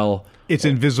agile, it's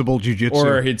invisible jiu-jitsu.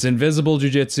 Or it's invisible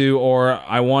jiu-jitsu, or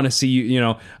I want to see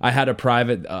you, I had a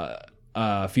private...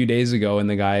 a few days ago, and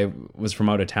the guy was from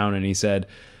out of town, and he said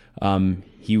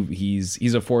he's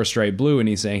a 4-stripe blue, and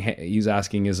he's saying, hey, he's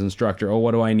asking his instructor,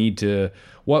 what do I need to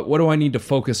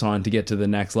focus on to get to the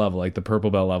next level, like the purple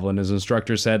belt level? And his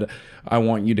instructor said, I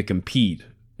want you to compete.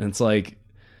 And it's like,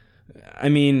 I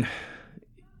mean,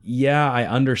 yeah, I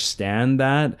understand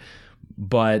that,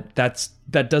 but that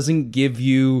doesn't give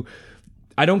you,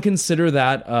 I don't consider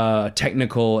that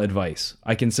technical advice.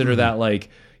 I consider that like,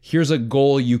 here's a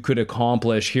goal you could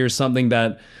accomplish. Here's something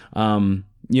that,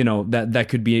 that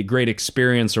could be a great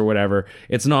experience or whatever.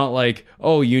 It's not like,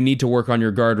 oh, you need to work on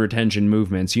your guard retention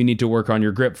movements. You need to work on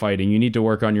your grip fighting. You need to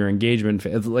work on your engagement.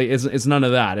 It's none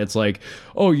of that. It's like,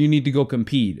 oh, you need to go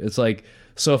compete. It's like,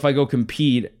 so if I go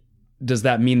compete, does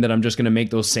that mean that I'm just going to make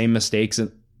those same mistakes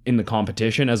in the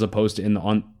competition as opposed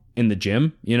to in the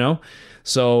gym, you know?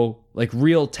 So like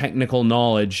real technical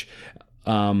knowledge,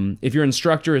 if your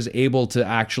instructor is able to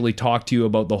actually talk to you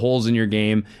about the holes in your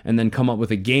game and then come up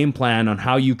with a game plan on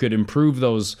how you could improve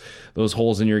those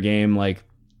holes in your game, like,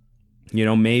 you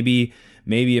know, maybe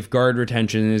if guard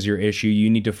retention is your issue, you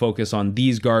need to focus on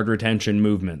these guard retention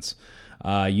movements.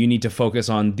 You need to focus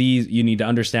on these. You need to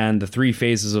understand the 3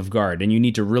 phases of guard, and you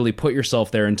need to really put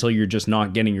yourself there until you're just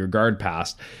not getting your guard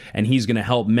passed. And he's going to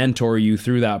help mentor you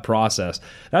through that process.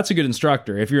 That's a good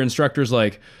instructor. If your instructor's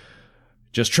like,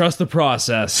 just trust the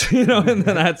process, you know, and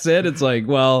then that's it. It's like,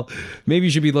 well, maybe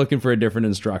you should be looking for a different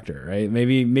instructor, right?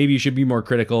 Maybe you should be more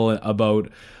critical about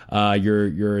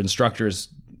your instructors,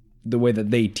 the way that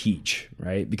they teach,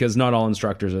 right? Because not all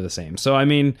instructors are the same. So, I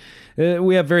mean,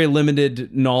 we have very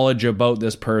limited knowledge about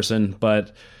this person,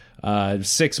 but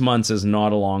 6 months is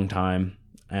not a long time.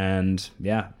 And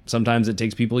yeah, sometimes it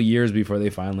takes people years before they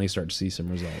finally start to see some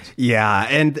results. Yeah,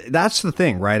 and that's the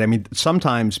thing, right? I mean,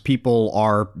 sometimes people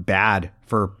are bad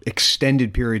for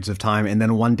extended periods of time, and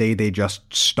then one day they just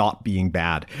stop being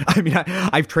bad. I mean,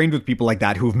 I've trained with people like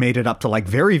that who've made it up to like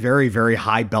very, very, very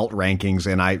high belt rankings,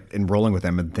 and I enrolling with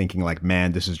them and thinking like,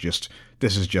 man, this is just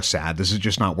sad. This is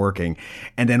just not working.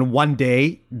 And then one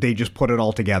day they just put it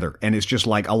all together, and it's just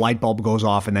like a light bulb goes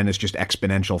off, and then it's just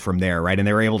exponential from there, right? And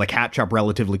they're able to catch up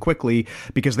relatively quickly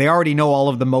because they already know all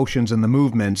of the motions and the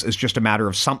movements. It's just a matter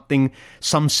of some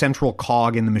central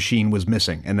cog in the machine was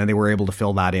missing, and then they were able to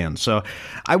fill that in. So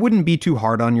I wouldn't be too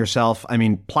hard on yourself. I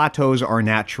mean, plateaus are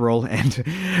natural, and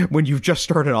when you've just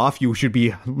started off, you should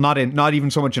be not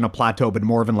even so much in a plateau, but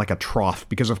more of in like a trough,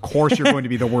 because of course you're going to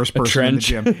be the worst person in the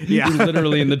gym. Yeah.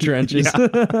 Literally in the trenches.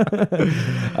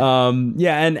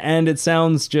 And it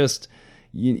sounds just,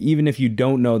 even if you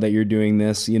don't know that you're doing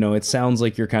this, you know, it sounds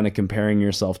like you're kind of comparing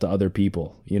yourself to other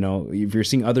people. You know, if you're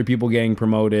seeing other people getting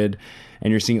promoted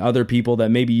and you're seeing other people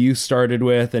that maybe you started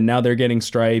with and now they're getting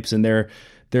stripes and they're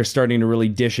starting to really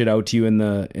dish it out to you in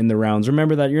the rounds.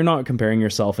 Remember that you're not comparing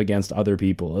yourself against other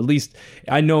people. At least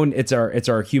I know it's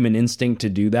our human instinct to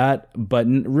do that, but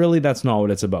really that's not what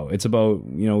it's about. It's about,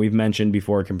 you know, we've mentioned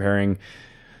before, comparing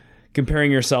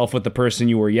yourself with the person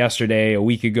you were yesterday, a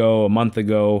week ago, a month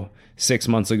ago, 6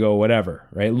 months ago, whatever,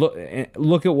 right?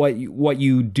 Look at what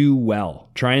you do well.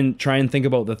 Try and think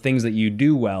about the things that you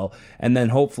do well, and then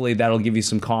hopefully that'll give you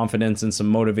some confidence and some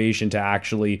motivation to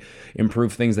actually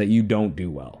improve things that you don't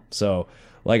do well. So,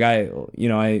 like I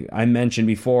mentioned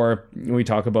before, when we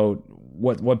talk about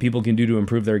what people can do to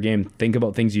improve their game, think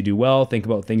about things you do well, think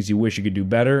about things you wish you could do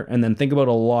better, and then think about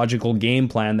a logical game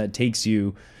plan that takes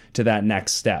you to that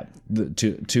next step,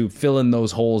 to fill in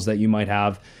those holes that you might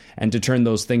have, and to turn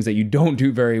those things that you don't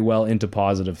do very well into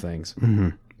positive things. Mm-hmm.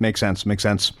 Makes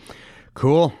sense.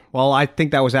 Cool. Well, I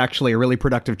think that was actually a really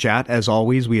productive chat. As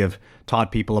always, we have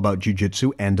taught people about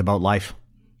jiu-jitsu and about life.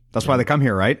 That's why they come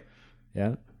here, right?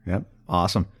 Yeah. Yep.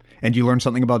 Awesome. And you learned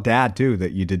something about Dad, too,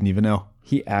 that you didn't even know.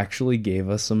 He actually gave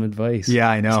us some advice. Yeah,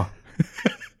 I know.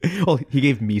 Well, he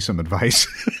gave me some advice.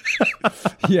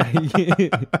 Yeah.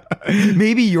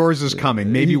 Maybe yours is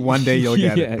coming. Maybe one day you'll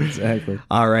get it. Yeah, exactly.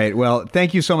 All right. Well,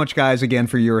 thank you so much, guys, again,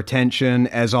 for your attention.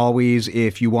 As always,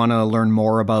 if you want to learn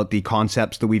more about the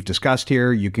concepts that we've discussed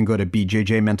here, you can go to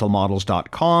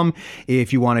bjjmentalmodels.com.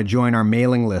 If you want to join our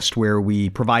mailing list, where we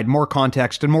provide more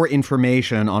context and more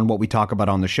information on what we talk about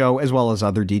on the show, as well as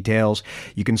other details,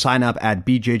 you can sign up at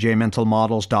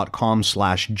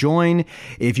bjjmentalmodels.com/join.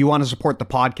 If you want to support the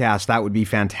podcast, that would be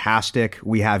fantastic.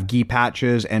 We have gi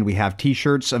patches and we have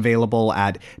t-shirts available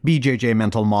at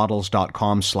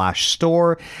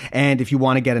bjjmentalmodels.com/store. And if you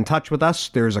want to get in touch with us,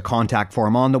 there's a contact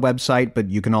form on the website, but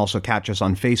you can also catch us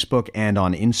on Facebook and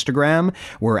on Instagram.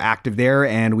 We're active there,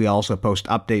 and we also post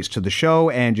updates to the show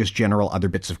and just general other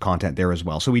bits of content there as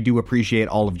well. So we do appreciate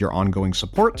all of your ongoing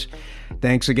support.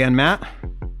 Thanks again, Matt.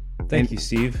 Thank you,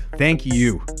 Steve. Thank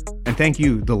you. And thank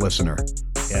you, the listener.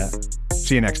 Yeah.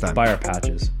 See you next time. Buy our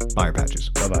patches. Buy our patches.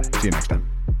 Bye-bye. See you next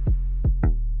time.